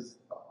buried his,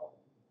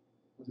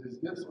 was it his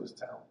gifts or his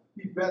talent?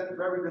 He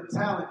buried the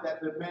talent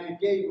that the man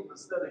gave him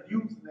instead of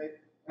using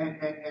it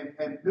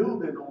and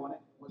building on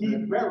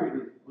it. Buried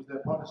it. Was there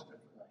punishment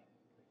for that?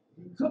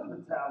 He took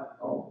the talent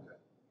okay.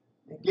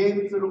 and gave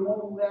it to the one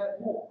who had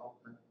more.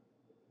 Okay.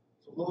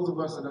 So those of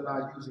us that are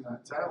not using our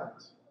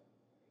talents,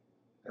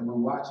 and we're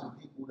watching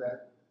people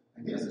that,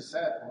 and here's the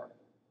sad part,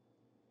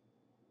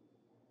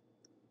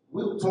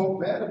 we'll talk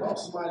bad about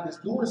somebody that's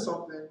doing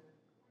something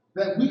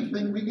that we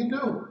think we can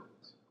do.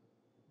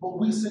 But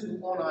we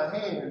sitting on our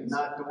hands,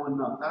 not doing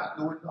nothing.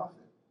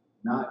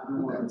 Not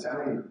doing a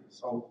thing.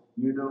 So,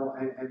 you know,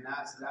 and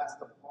that's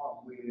the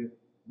part where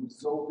we're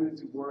so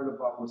busy worried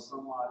about what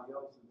somebody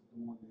else is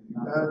doing and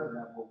not looking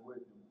at what we're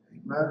doing.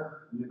 Amen.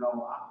 You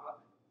know,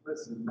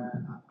 listen,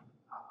 man,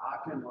 I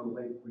can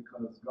relate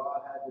because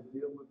God had to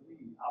deal with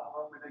me. I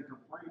murmured and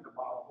complained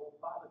about a whole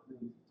lot of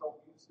things. He told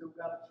me you still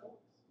got a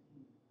choice.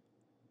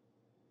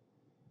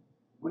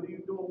 What are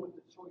you doing with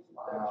the choices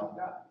that you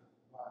got?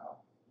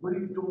 Wow. What are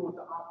you doing with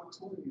the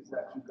opportunities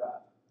that you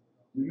got?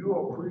 Do you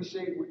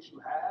appreciate what you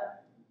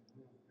have?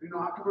 You know,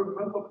 I can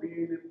remember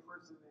being in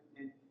prison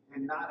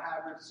and not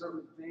having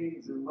certain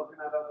things and looking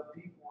at other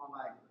people and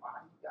like, wow,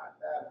 he got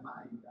that and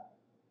I ain't got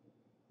it.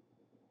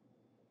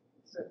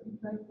 He said, be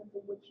thankful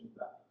for what you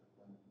got.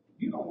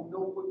 You don't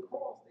know what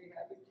cross they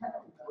had to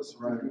carry. That's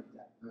right.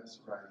 That's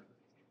right.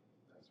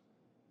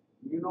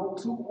 You know,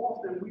 too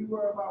often we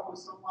worry about what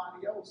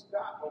somebody else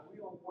got, but we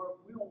don't know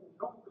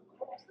the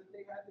cross that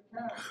they had to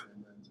carry.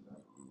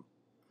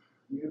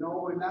 You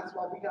know, and that's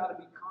why we got to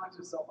be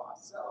conscious of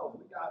ourselves.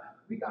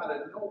 We got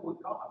to know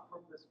what God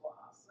purposed for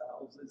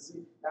ourselves. And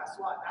see, that's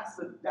why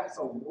that's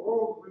a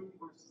world view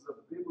versus a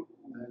biblical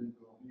view.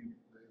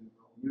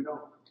 You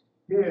know,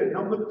 here,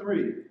 number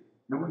 3.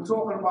 And we're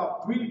talking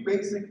about 3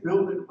 basic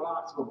building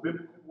blocks for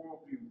biblical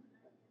worldview.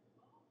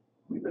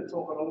 We've been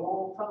talking a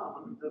long time.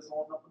 Let me just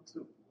on number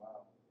 2.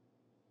 Wow.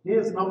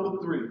 Here's number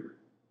 3.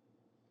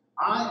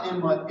 I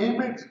am an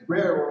image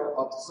bearer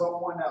of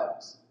someone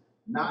else,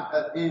 not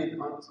an end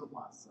unto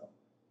myself.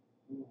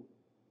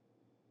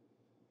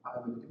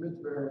 I'm an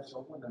image bearer of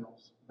someone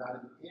else,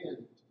 not an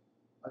end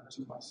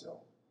unto myself.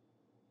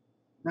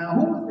 Now,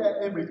 who is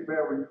that image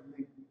bearer you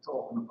think we're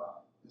talking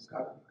about? It's got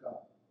to be God.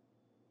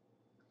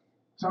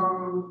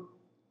 Turn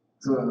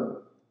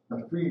to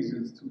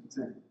Ephesians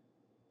 2:10.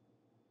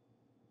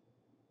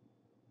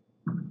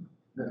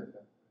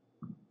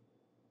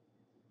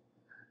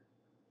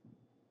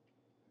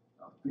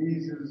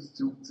 Ephesians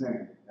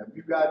 2:10. If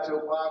you got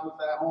your Bibles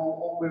at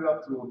home, open it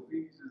up to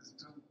Ephesians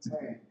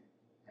 2:10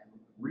 and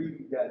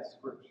read that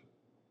scripture.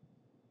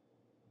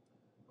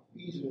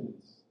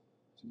 Ephesians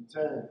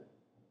 2:10,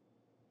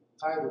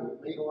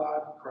 titled, Made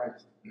Alive in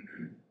Christ.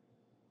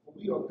 For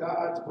we are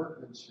God's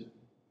workmanship,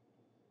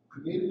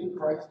 created in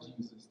Christ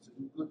Jesus to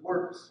do good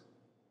works,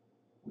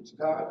 which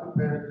God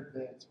prepared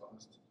in advance for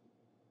us to do.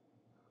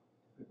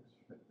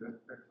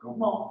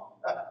 Come on.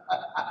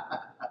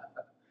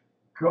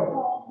 Come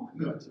on.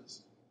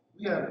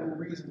 We have no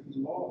reason to be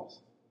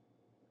lost.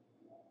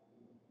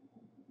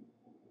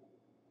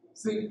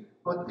 See,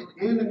 but the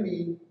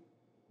enemy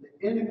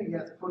enemy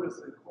has put us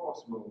in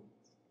crossroads.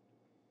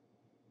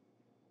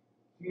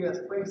 He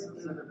has placed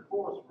us in a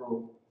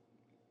crossroad,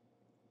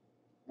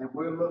 and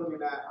we're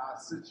looking at our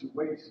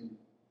situation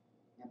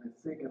and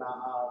it's taking our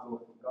eyes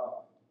off of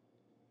God.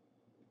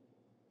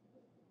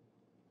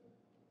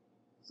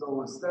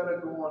 So instead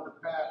of going the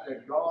path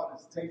that God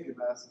has taken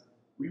us,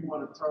 we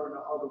want to turn the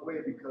other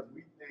way because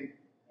we think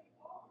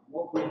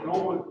what we're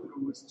going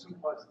through is too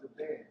much to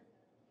bear.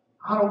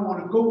 I don't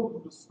want to go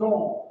through the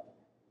storm.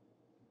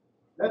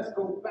 Let's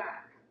go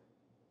back.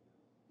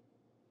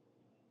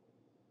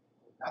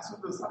 That's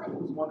what the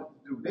disciples wanted to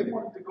do. They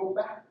wanted to go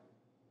back.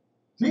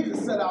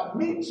 Jesus said, I'll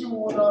meet you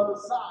on the other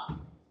side.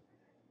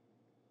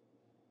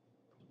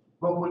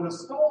 But when the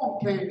storm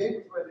came, they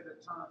was ready to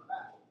turn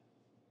back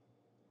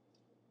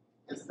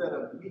instead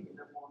of meeting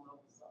them on the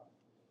other side.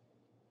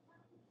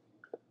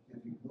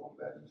 If you go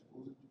back, you're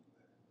supposed to do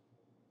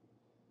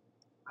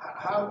that.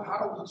 How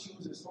are we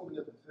choosing so many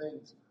other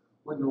things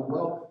when the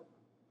wealth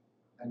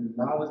and the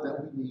knowledge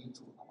that we need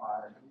to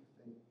acquire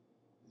everything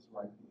is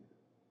right here?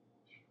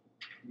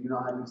 You know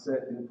how you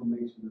said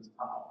information is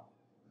power.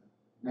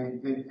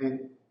 And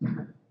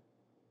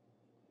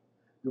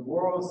the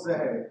world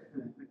said,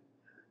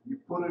 you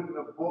put it in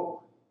a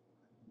book,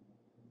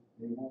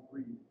 they won't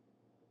read it.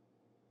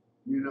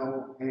 You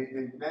know,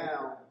 and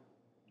now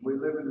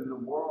we're living in a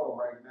world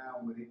right now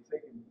where they're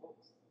taking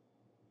books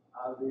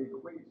out of the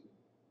equation.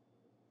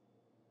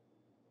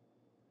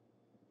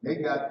 They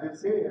got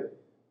this here,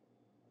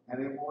 and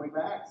they won't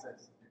even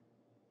access it.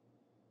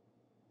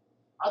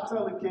 I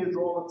tell the kids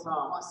all the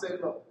time, I say,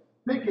 look,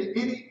 think of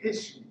any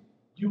issue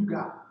you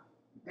got.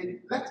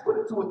 And let's put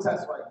it to a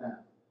test right now.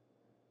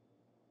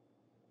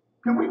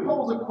 Can we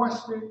pose a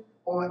question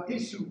or an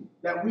issue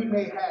that we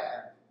may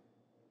have?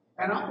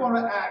 And I'm going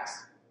to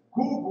ask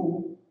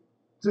Google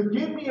to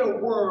give me a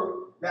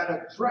word that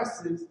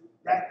addresses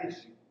that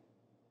issue.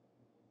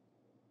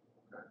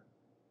 Okay.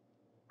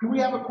 Can we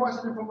have a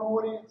question from the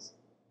audience?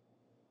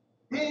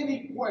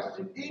 Any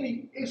question,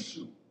 any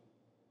issue.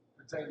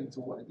 Pertaining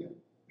to what again?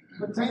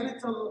 Pertaining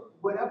to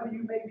whatever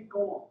you may be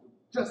going through.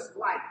 Just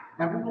like.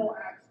 And we're going to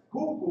ask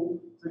Google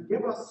to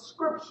give us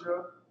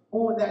scripture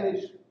on that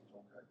issue.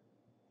 Okay.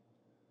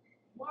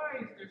 Why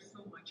is there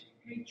so much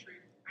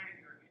hatred,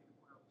 anger in the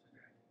world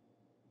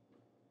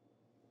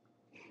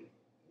today?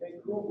 Hey,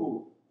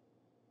 Google,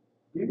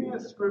 give me a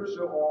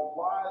scripture on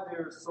why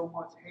there is so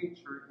much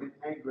hatred and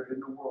anger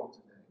in the world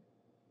today.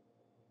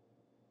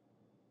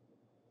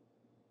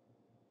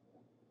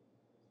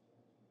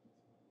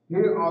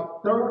 Here are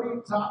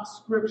 30 top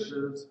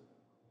scriptures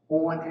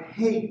on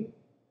hate.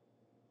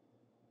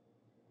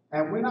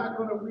 And we're not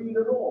going to read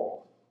it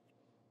all.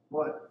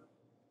 But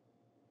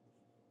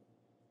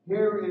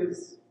here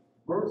is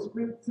verse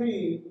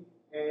 15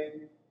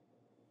 and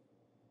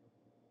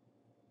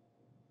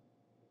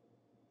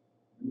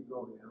let me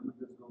go here. I'm going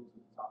to just go to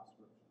the top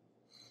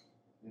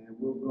scripture. And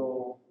we'll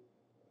go.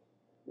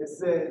 It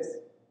says,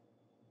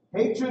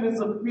 hatred is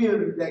a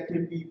feeling that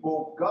can be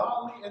both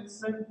godly and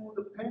sinful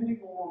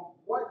depending on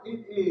what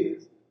it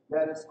is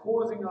that is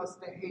causing us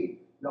to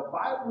hate. The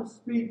Bible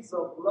speaks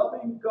of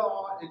loving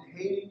God and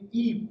hating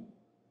evil.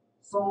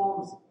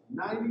 Psalms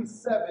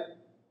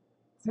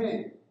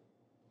 97:10.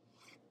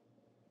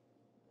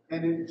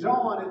 And in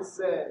John it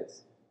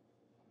says,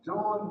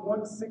 John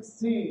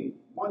 1:16,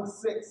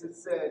 1:6, it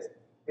says,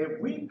 if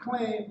we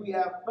claim we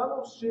have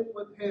fellowship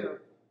with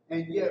him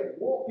and yet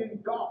walk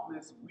in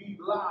darkness, we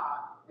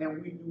lie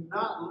and we do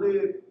not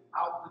live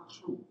out the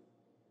truth.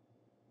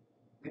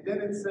 And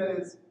then it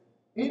says,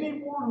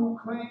 anyone who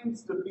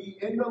claims to be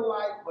in the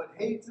light but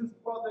hates his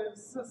brother and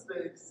sister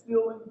is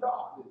still in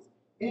darkness.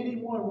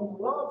 Anyone who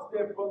loves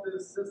their brother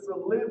and sister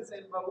lives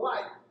in the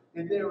light,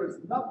 and there is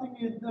nothing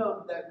in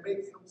them that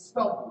makes them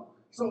stumble.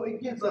 So it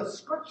gives us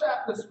scripture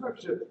after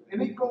scripture,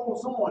 and it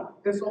goes on.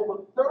 There's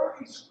over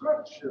 30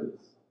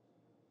 scriptures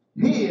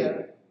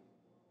here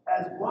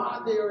as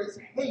why there is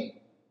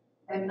hate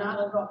and not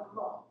enough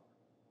love.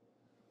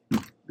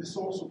 This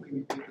also made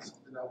me think of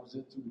something I was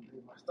into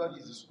in my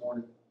studies this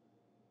morning.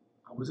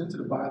 I was into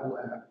the Bible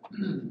app,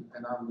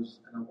 and I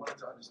wanted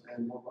to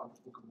understand more about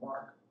the Book of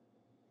Mark.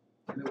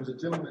 And there was a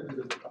gentleman that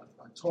did a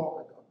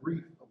talk, a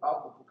brief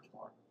about the Book of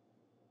Mark,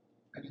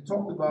 and he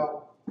talked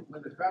about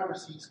when the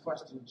Pharisees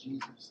questioned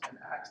Jesus and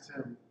asked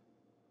him,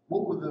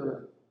 what were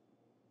the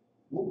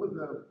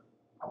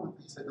I would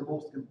say the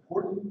most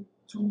important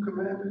 2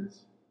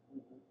 commandments?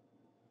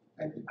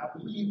 And I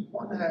believe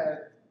one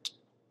had,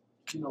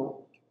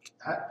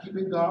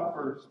 keeping God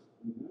first.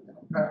 And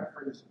I'm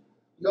paraphrasing.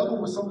 The other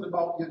was something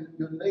about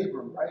your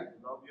neighbor, right?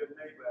 Love your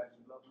neighbor as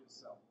you love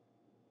yourself.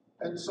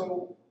 And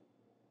so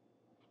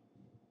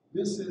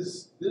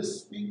this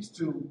speaks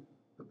to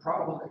the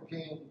problem that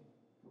came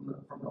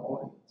from the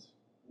audience.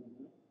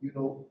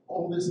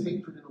 All this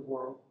hatred in the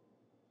world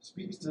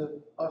speaks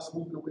to us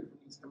moving away from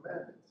these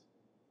commandments.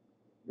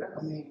 Yes.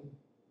 I mean,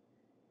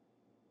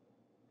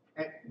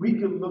 and we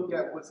can look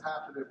at what's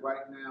happening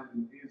right now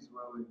in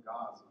Israel and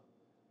Gaza.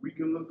 We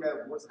can look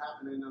at what's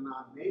happening in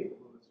our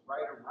neighborhoods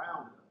right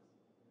around us.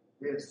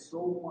 There's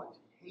so much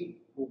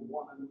hate for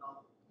one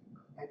another.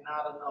 and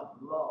not enough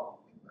love.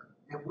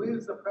 And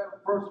where's the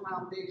first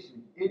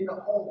foundation? In the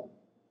home.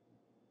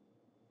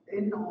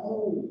 In the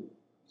home.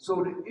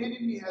 So the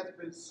enemy has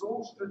been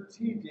so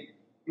strategic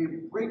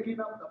in breaking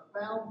up the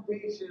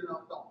foundation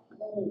of the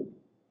home.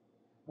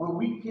 When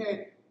we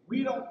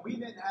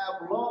didn't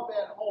have love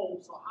at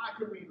home, so how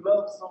can we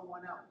love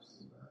someone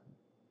else?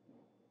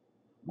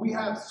 We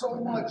have so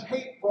much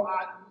hate for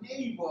our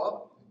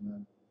neighbor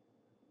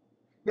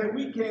that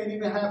we can't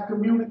even have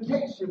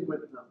communication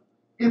with them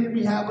if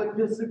we have a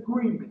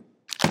disagreement.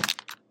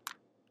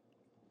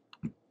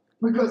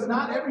 Because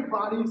not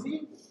everybody is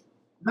evil.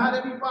 Not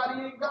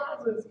everybody in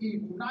Gaza is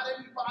evil. Not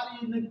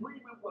everybody in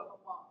agreement with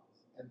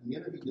Hamas. And the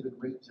enemy did a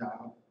great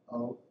job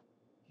of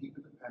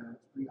keeping the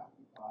parents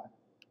preoccupied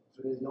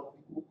so that young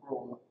people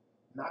grow up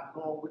not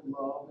going with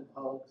love and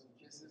hugs and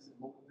kisses and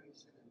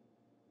motivation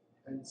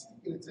and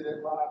speaking into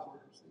their lives.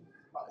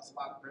 It's a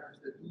lot of parents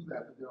that do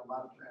that, but there are a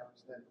lot of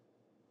parents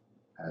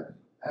that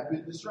have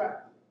been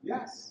distracted.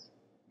 Yes.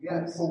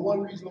 Yes. For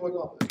one reason or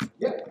another.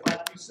 Yeah,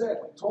 like you said,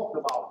 we talked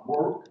about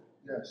work.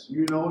 Yes.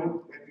 You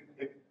know,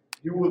 if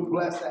you were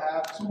blessed to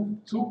have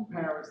two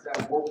parents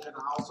that worked in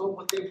the household,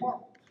 but they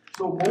weren't.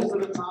 So most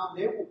of the time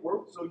they would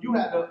work, so you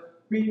had to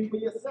feed for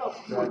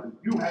yourself. Right.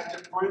 You had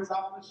your friends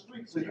out in the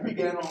street, so you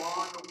began to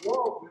learn the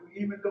world,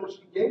 even though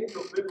she gave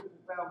you a biblical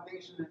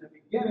foundation in the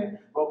beginning,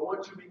 but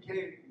once you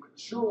became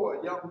mature,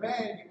 a young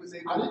man, you was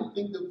able I didn't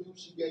think the view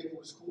she gave me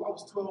was cool. I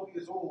was 12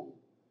 years old,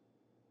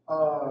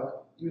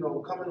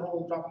 coming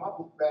home, dropping my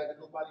book bag, and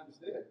nobody was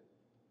there.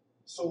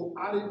 So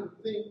I didn't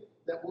think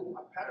that what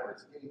my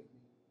parents gave me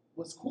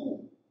was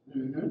cool.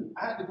 Mm-hmm.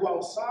 I had to go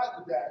outside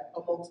with that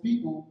amongst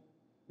people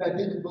that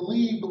didn't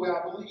believe the way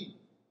I believed.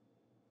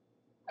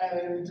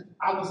 And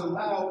I was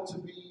allowed to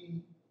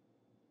be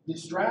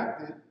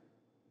distracted.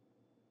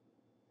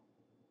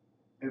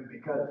 And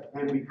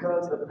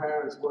because the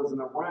parents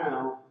wasn't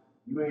around,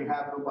 you ain't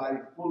have nobody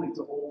fully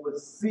to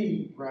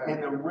oversee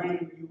and to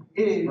rein you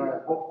in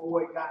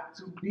before it got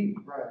too deep.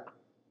 Right.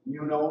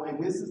 You know,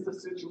 and this is the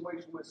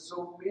situation with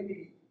so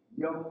many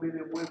young men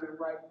and women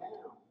right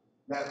now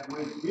that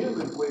we're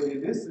dealing with,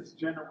 and this is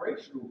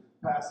generational.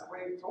 Pastor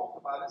Ray talked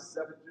about it,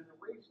 7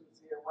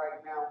 generations here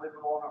right now living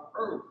on our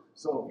earth.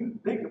 So if you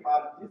think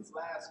about it, this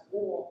last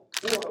 4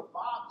 to 5,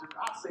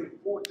 I say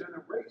 4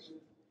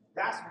 generations,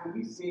 that's when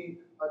we see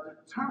a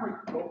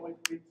deterrent going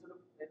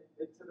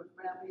into the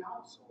family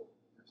household.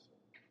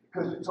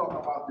 Because you're talking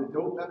about the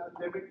dope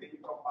epidemic, then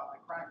you're talking about the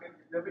crack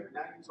epidemic,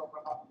 now you're talking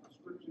about the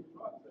prescription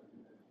drugs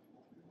epidemic.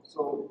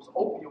 So it's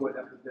opioid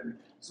epidemic.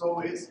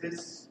 So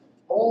it's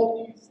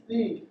all these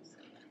things,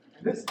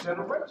 and this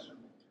generation.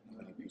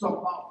 You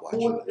talk about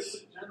 4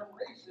 different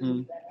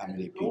generations that had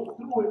to go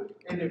through it,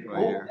 and it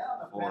broke down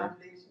the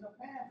foundation of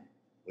family.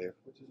 Where?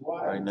 Which is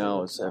why right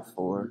now it's at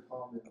 4.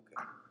 Okay.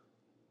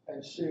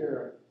 And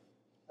share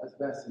as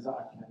best as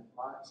I can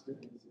my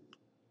experiences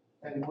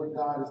and what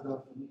God has done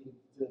for me to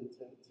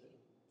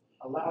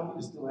allow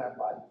me to still have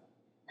life.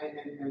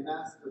 And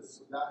that's the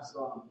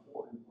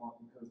important part,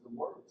 because the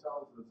word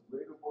tells us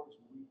greater works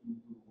we do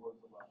through the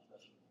words of our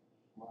testimony.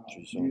 Wow.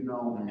 You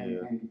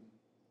know,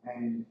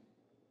 and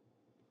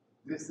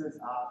this is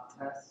our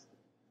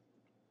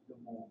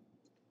testimony.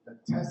 The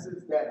tests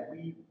that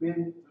we've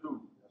been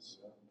through. Yes,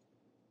 sir.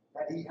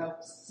 That He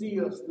helped see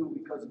us through,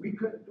 because we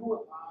couldn't do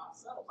it by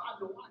ourselves. I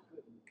know I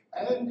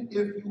couldn't. And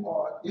if you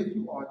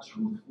are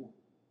truthful,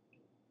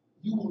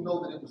 you will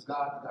know that it was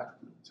God that got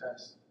you through the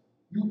test.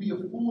 You'd be a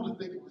fool to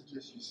think it was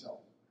just yourself.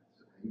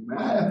 Amen.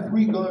 I had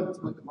 3 guns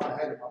put to my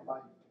head in my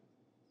life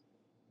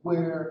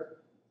where,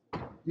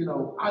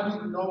 I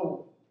didn't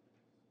know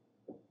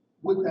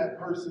what that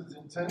person's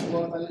intent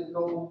was. I didn't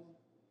know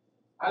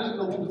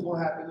what was going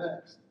to happen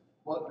next.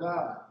 But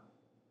God.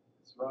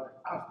 That's right.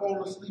 I've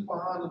fallen asleep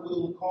behind the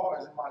wheel of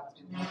cars in my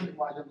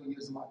younger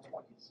years, in my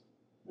 20s.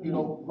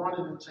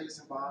 Running and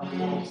chasing behind the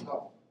wrong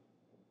stuff.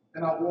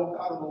 And I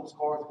walked out of those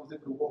cars and was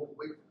able to walk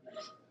away from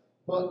it.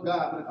 But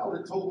God, if I would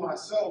have told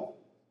myself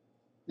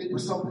it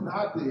was something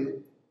I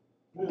did,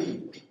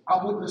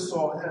 I wouldn't have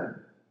saw Him.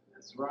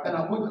 That's right. And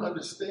I wouldn't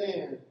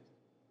understand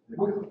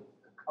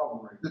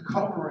the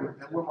covering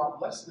and where my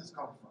blessings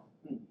come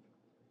from.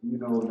 You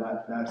know,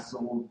 that's so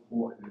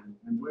important.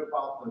 And we're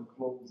about to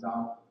close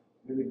out.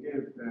 And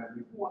again,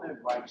 family, we want to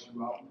invite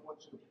you out. We want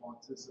you to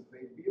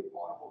participate. Be a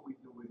part of what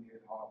we're doing here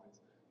at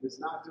Harvest. It's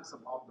not just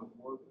about the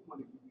word. We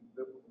want to give you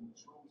biblical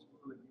truths. We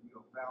want to give you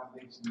a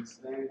foundation to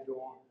stand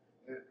on.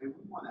 And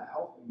we want to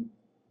help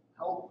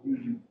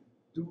you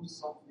do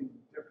something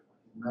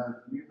different.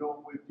 You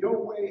know, if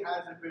your way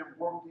hasn't been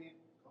working,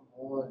 come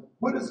on,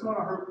 what is going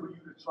to hurt for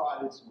you to try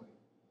this way?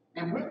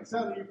 And we're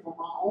telling you from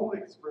our own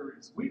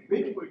experience, we've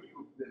been where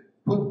you've been.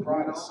 Put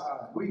pride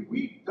aside.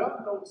 We've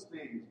done those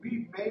things.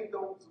 We've made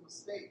those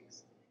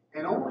mistakes.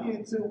 And only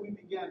until we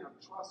began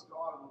to trust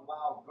God and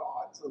allow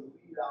God to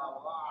lead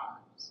our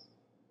lives,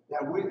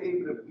 that we're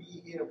able to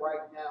be here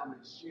right now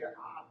and share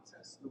our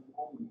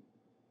testimony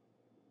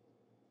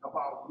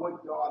about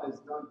what God has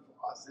done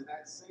for us. And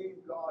that same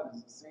God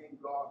is the same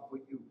God for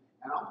you.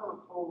 And I'm going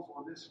to close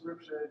on this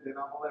scripture, and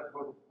then I'm going to let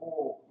Brother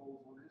Paul close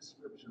on this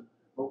scripture.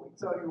 But we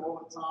tell you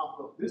all the time,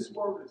 look, this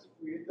word is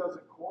free. It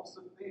doesn't cost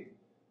a thing.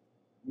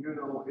 You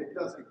know, it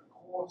doesn't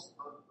cost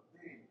a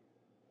thing.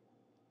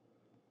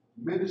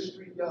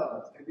 Ministry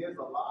does. And there's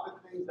a lot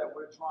of things that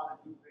we're trying to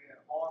do there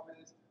at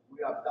Harvest. We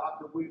have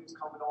Dr. Williams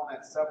coming on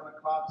at 7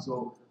 o'clock,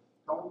 so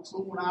don't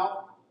tune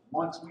out.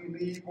 Once we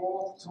leave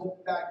off, tune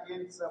back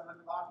in 7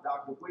 o'clock.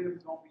 Dr. Williams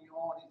is going to be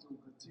on. He's going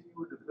to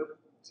continue the biblical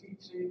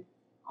teaching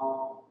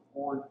on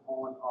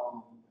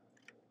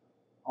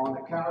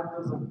the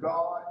characters of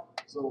God.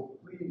 So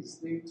please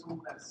stay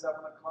tuned at 7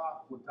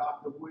 o'clock for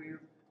Dr.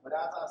 Williams. But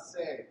as I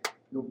said,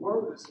 the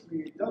word is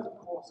free. It doesn't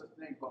cost a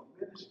thing, but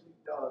ministry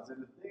does.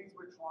 And the things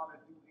we're trying to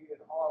do here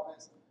at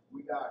Harvest,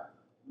 we got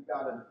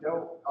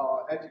adult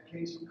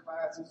education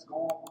classes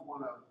going. We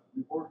want to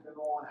be working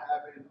on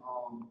having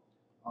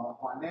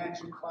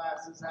financial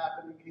classes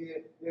happening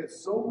here. There's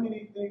so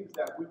many things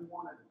that we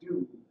want to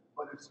do,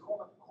 but it's going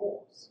to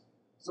cost.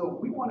 So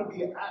we want to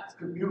be an Acts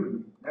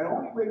community. And the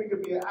only way we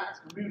can be an Acts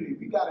community,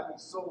 we got to be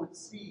sowing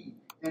seed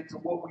into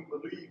what we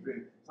believe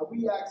in. So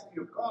we ask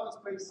you, if God has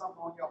placed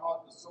something on your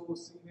heart to sow a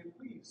seed, then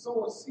please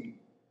sow a seed.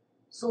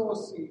 Sow a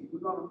seed. We're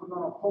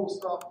gonna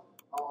post up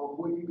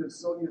where you can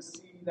sow your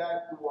seed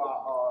at through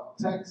our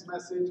text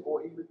message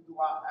or even through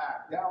our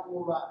app.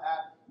 Download our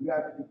app. If you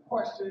have any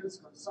questions,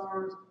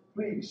 concerns,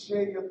 please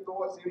share your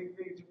thoughts, any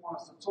things you want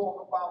us to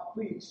talk about.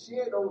 Please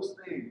share those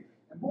things.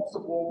 And most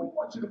of all, we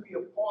want you to be a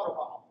part of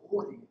our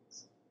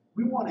audience.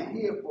 We want to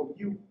hear from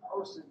you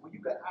personally, where you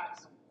can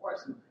ask some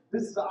questions.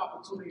 This is an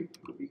opportunity for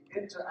you to be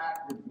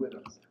interactive with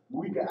us.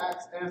 We can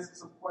answer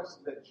some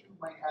questions that you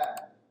may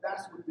have.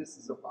 That's what this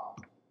is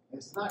about.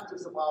 It's not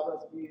just about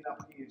us being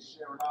up here and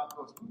sharing our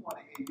thoughts. We want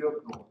to hear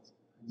your thoughts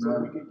so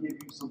we can give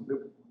you some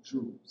biblical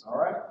truths. All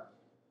right?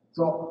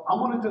 So I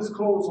want to just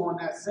close on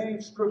that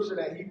same scripture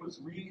that he was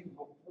reading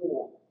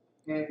before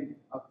in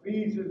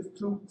Ephesians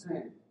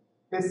 2:10.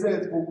 It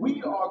says, "For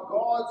we are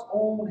God's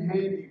own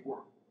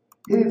handiwork,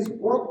 his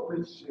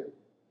workmanship,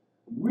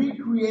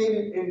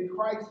 recreated in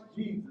Christ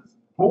Jesus,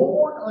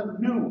 born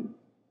anew,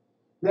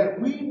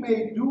 that we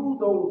may do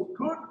those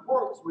good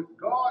works which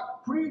God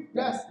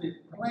predestined,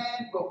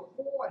 planned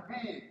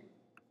beforehand,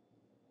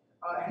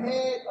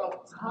 ahead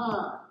of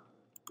time,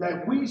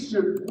 that we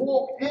should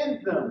walk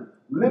in them,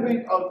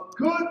 living a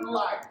good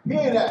life."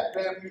 Hear that,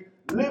 family.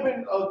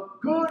 Living a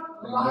good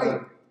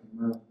life,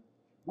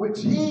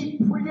 which he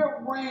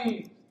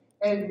prearranged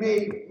and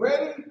made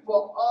ready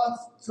for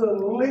us to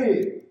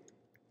live.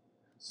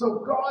 So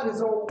God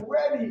has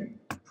already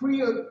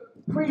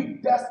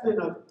predestined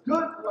a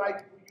good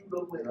life for you to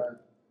live.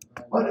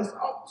 But it's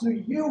up to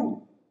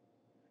you.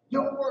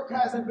 Your work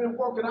hasn't been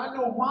working. I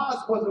know mine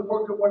wasn't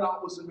working when I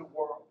was in the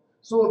world.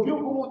 So if you're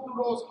going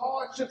through those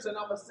hardships, and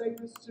I'm going to say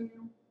this to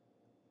you,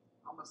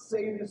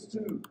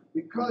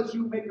 because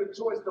you make a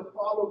choice to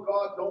follow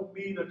God, don't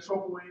mean the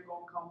trouble ain't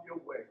going to come your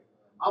way.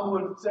 I'm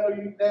going to tell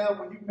you now,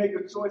 when you make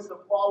a choice to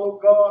follow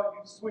God,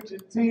 you switch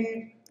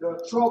teams, the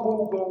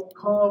trouble will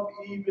come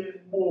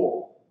even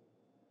more.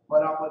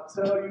 But I'm going to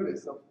tell you,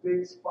 it's a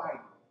fixed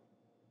fight.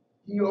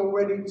 He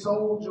already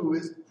told you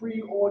it's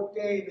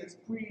preordained, it's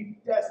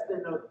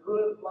predestined, a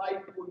good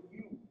life for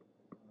you.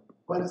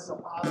 But it's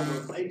about a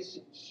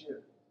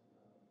relationship.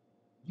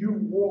 You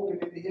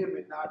walking in him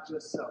and not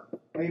yourself.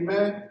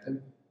 Amen?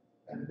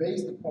 And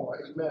based upon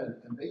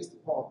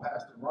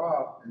Pastor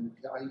Rob and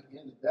how he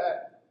ended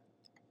that,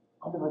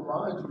 I'm going to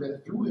remind you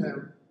that through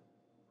him,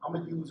 I'm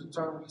going to use a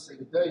term we say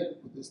today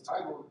with this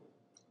title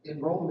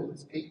in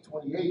Romans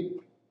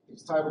 8:28.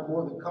 It's titled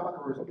More Than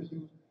Conquerors. I'm going to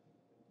use,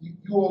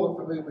 you all are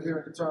familiar with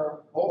hearing the term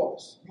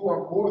boss. You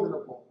are more than a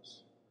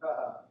boss.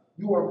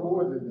 You are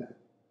more than that.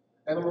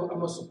 And I'm going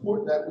to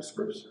support that with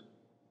scripture.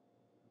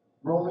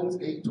 Romans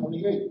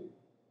 8:28.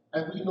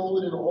 And we know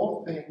that in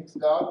all things,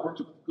 God works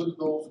for the good of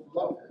those who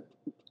love him,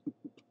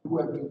 who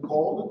have been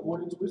called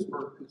according to his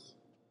purpose.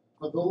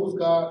 For those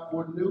God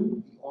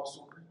foreknew, he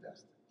also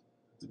predestined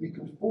to be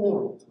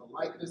conformed to the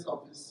likeness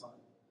of his Son,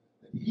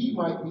 that he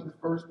might be the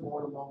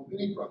firstborn among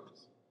many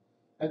brothers.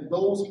 And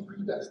those he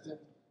predestined,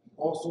 he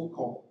also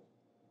called.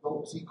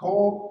 Those he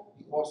called,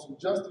 he also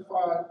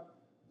justified.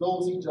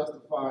 Those he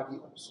justified, he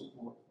also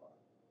glorified.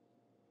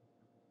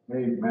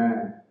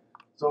 Amen.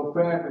 So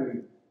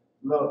family,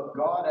 look,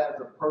 God has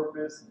a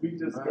purpose. We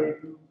just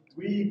gave you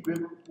 3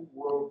 biblical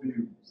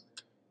worldviews.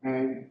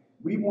 And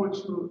we want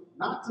you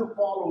not to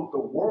follow the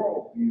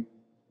worldview.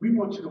 We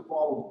want you to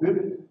follow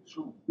biblical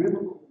truth,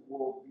 biblical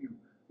worldview.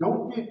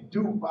 Don't get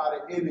duped by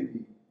the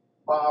enemy,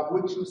 by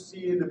what you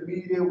see in the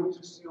media, what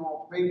you see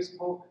on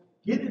Facebook.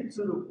 Get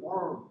into the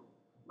word.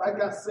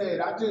 Like I said,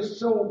 I just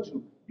showed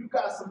you. You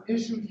got some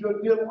issues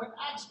you're dealing with.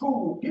 Ask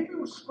Google. Give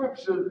you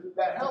scriptures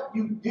that help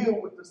you deal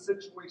with the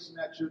situation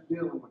that you're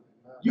dealing with.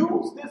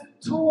 Use this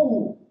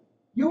tool.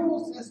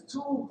 Use this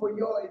tool for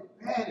your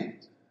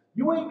advantage.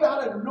 You ain't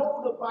got to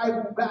know the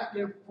Bible back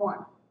and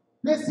front.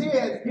 This here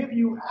has given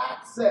you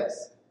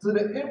access to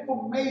the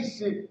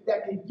information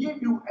that can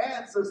give you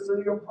answers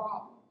to your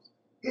problems.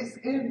 It's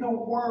in the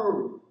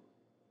Word.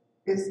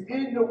 It's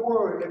in the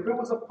Word. If it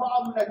was a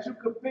problem that you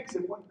could fix,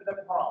 it wouldn't be a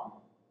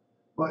problem.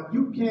 But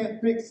you can't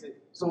fix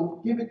it,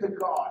 so give it to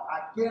God.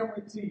 I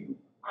guarantee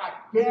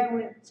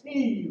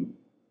you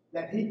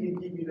that He can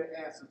give you the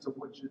answer to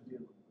what you're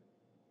dealing with.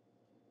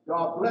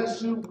 God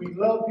bless you. We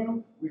love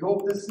you. We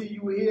hope to see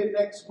you here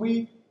next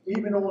week,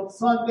 even on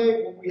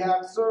Sunday when we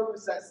have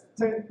service at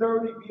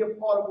 10:30. Be a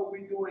part of what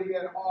we're doing here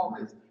at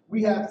Harvest.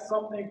 We have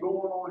something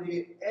going on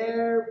here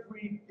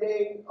every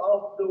day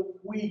of the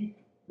week.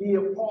 Be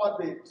a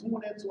part of it.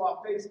 Tune into our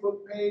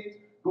Facebook page.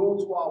 Go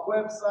to our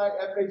website,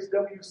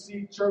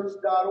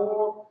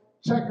 fhwcchurch.org.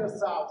 Check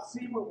us out.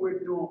 See what we're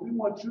doing. We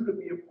want you to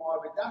be a part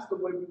of it. That's the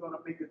way we're going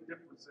to make a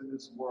difference in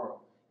this world.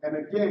 And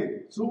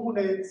again, tune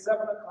in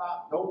 7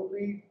 o'clock. Don't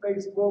leave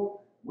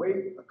Facebook.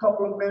 Wait a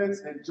couple of minutes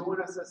and join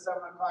us at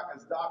 7 o'clock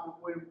as Dr.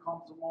 William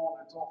comes along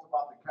and talks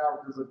about the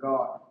characters of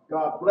God.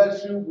 God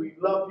bless you. We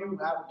love you.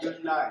 Have a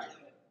good night.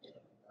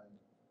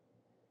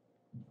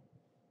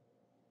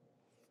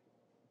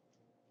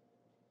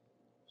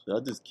 Should I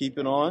just keep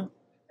it on?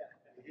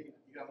 You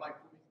got a mic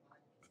for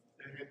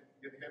me?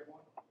 Get the head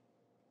one?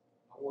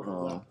 I want to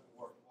work.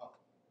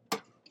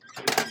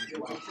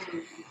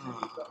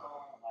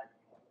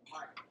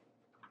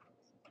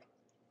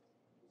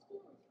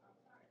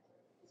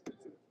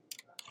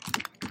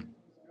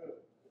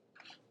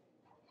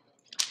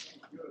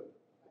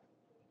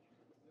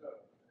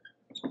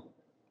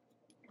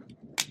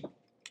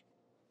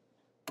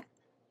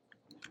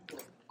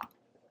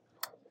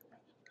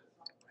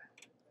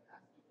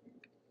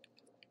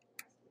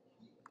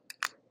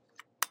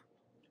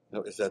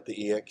 No, is that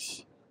the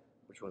EX?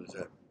 Which one is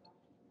that?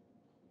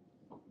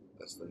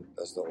 That's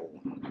the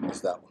old one.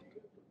 It's that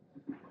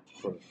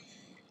one.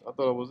 I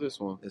thought it was this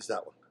one. It's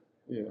that one.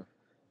 Yeah.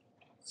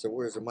 So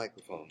where's the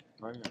microphone?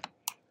 Right here.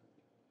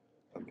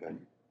 Okay.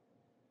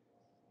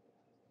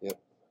 Yep.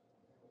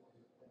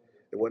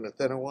 It wasn't a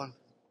thinner one?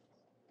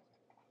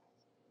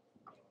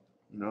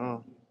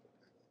 No.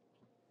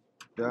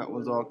 That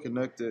was all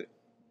connected.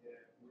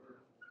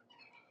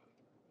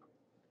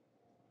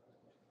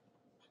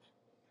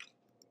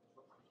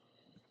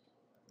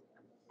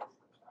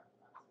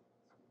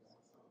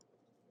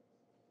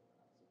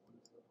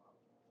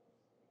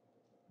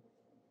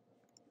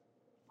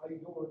 How you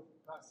doing,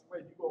 Pastor Ray?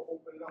 You gonna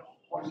open it up?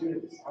 All right,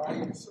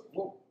 yourself.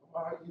 All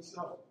right,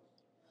 yourself.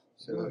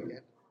 Say that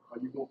again. Are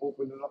you gonna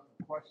open it up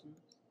for questions?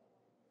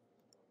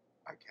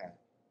 I can.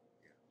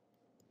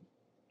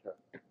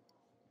 Okay.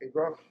 Hey,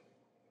 bro.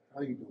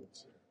 How you doing,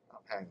 sir? I'm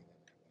hanging in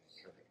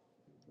there, man.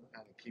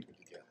 Trying to keep it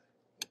together.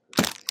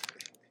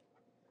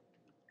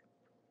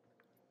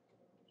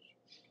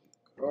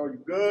 Bro, you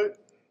good?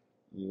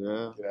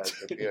 Yeah. Get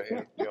out of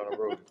here. Be on the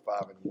road at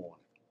 5 in the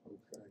morning. Okay.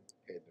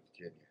 Heading to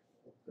Virginia.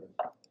 Okay.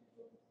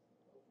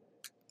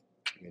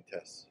 Give me a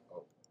test.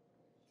 Oh.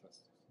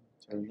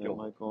 Turn that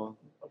mic on.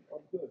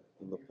 I'm good.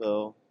 The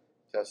lapel.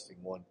 Testing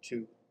 1,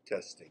 2.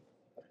 Testing.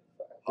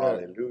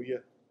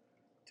 Hallelujah.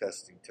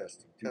 Testing.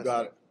 You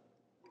got it.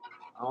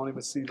 I don't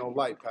even see no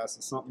light,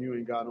 Pastor. Something you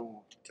ain't got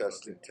on.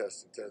 Testing.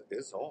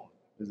 It's on.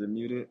 Is it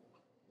muted?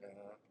 I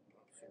don't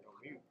see no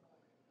mute.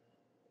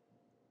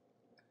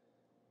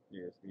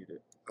 Yeah, it's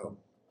muted.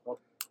 Oh.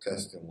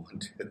 Testing 1,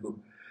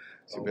 2.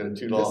 It's been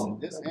too long.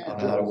 This I don't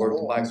know how to work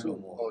the mic no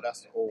more. Oh,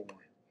 that's the old one.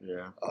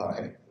 Yeah. All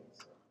right.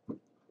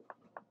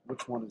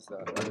 Which one is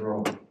that? Let's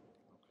roll.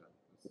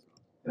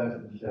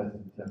 Testing.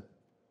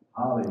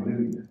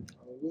 Hallelujah.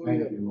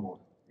 Thank you, Lord.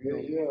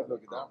 Yeah.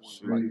 Look at that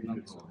one.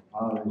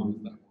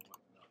 Hallelujah.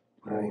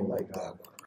 I ain't like that one.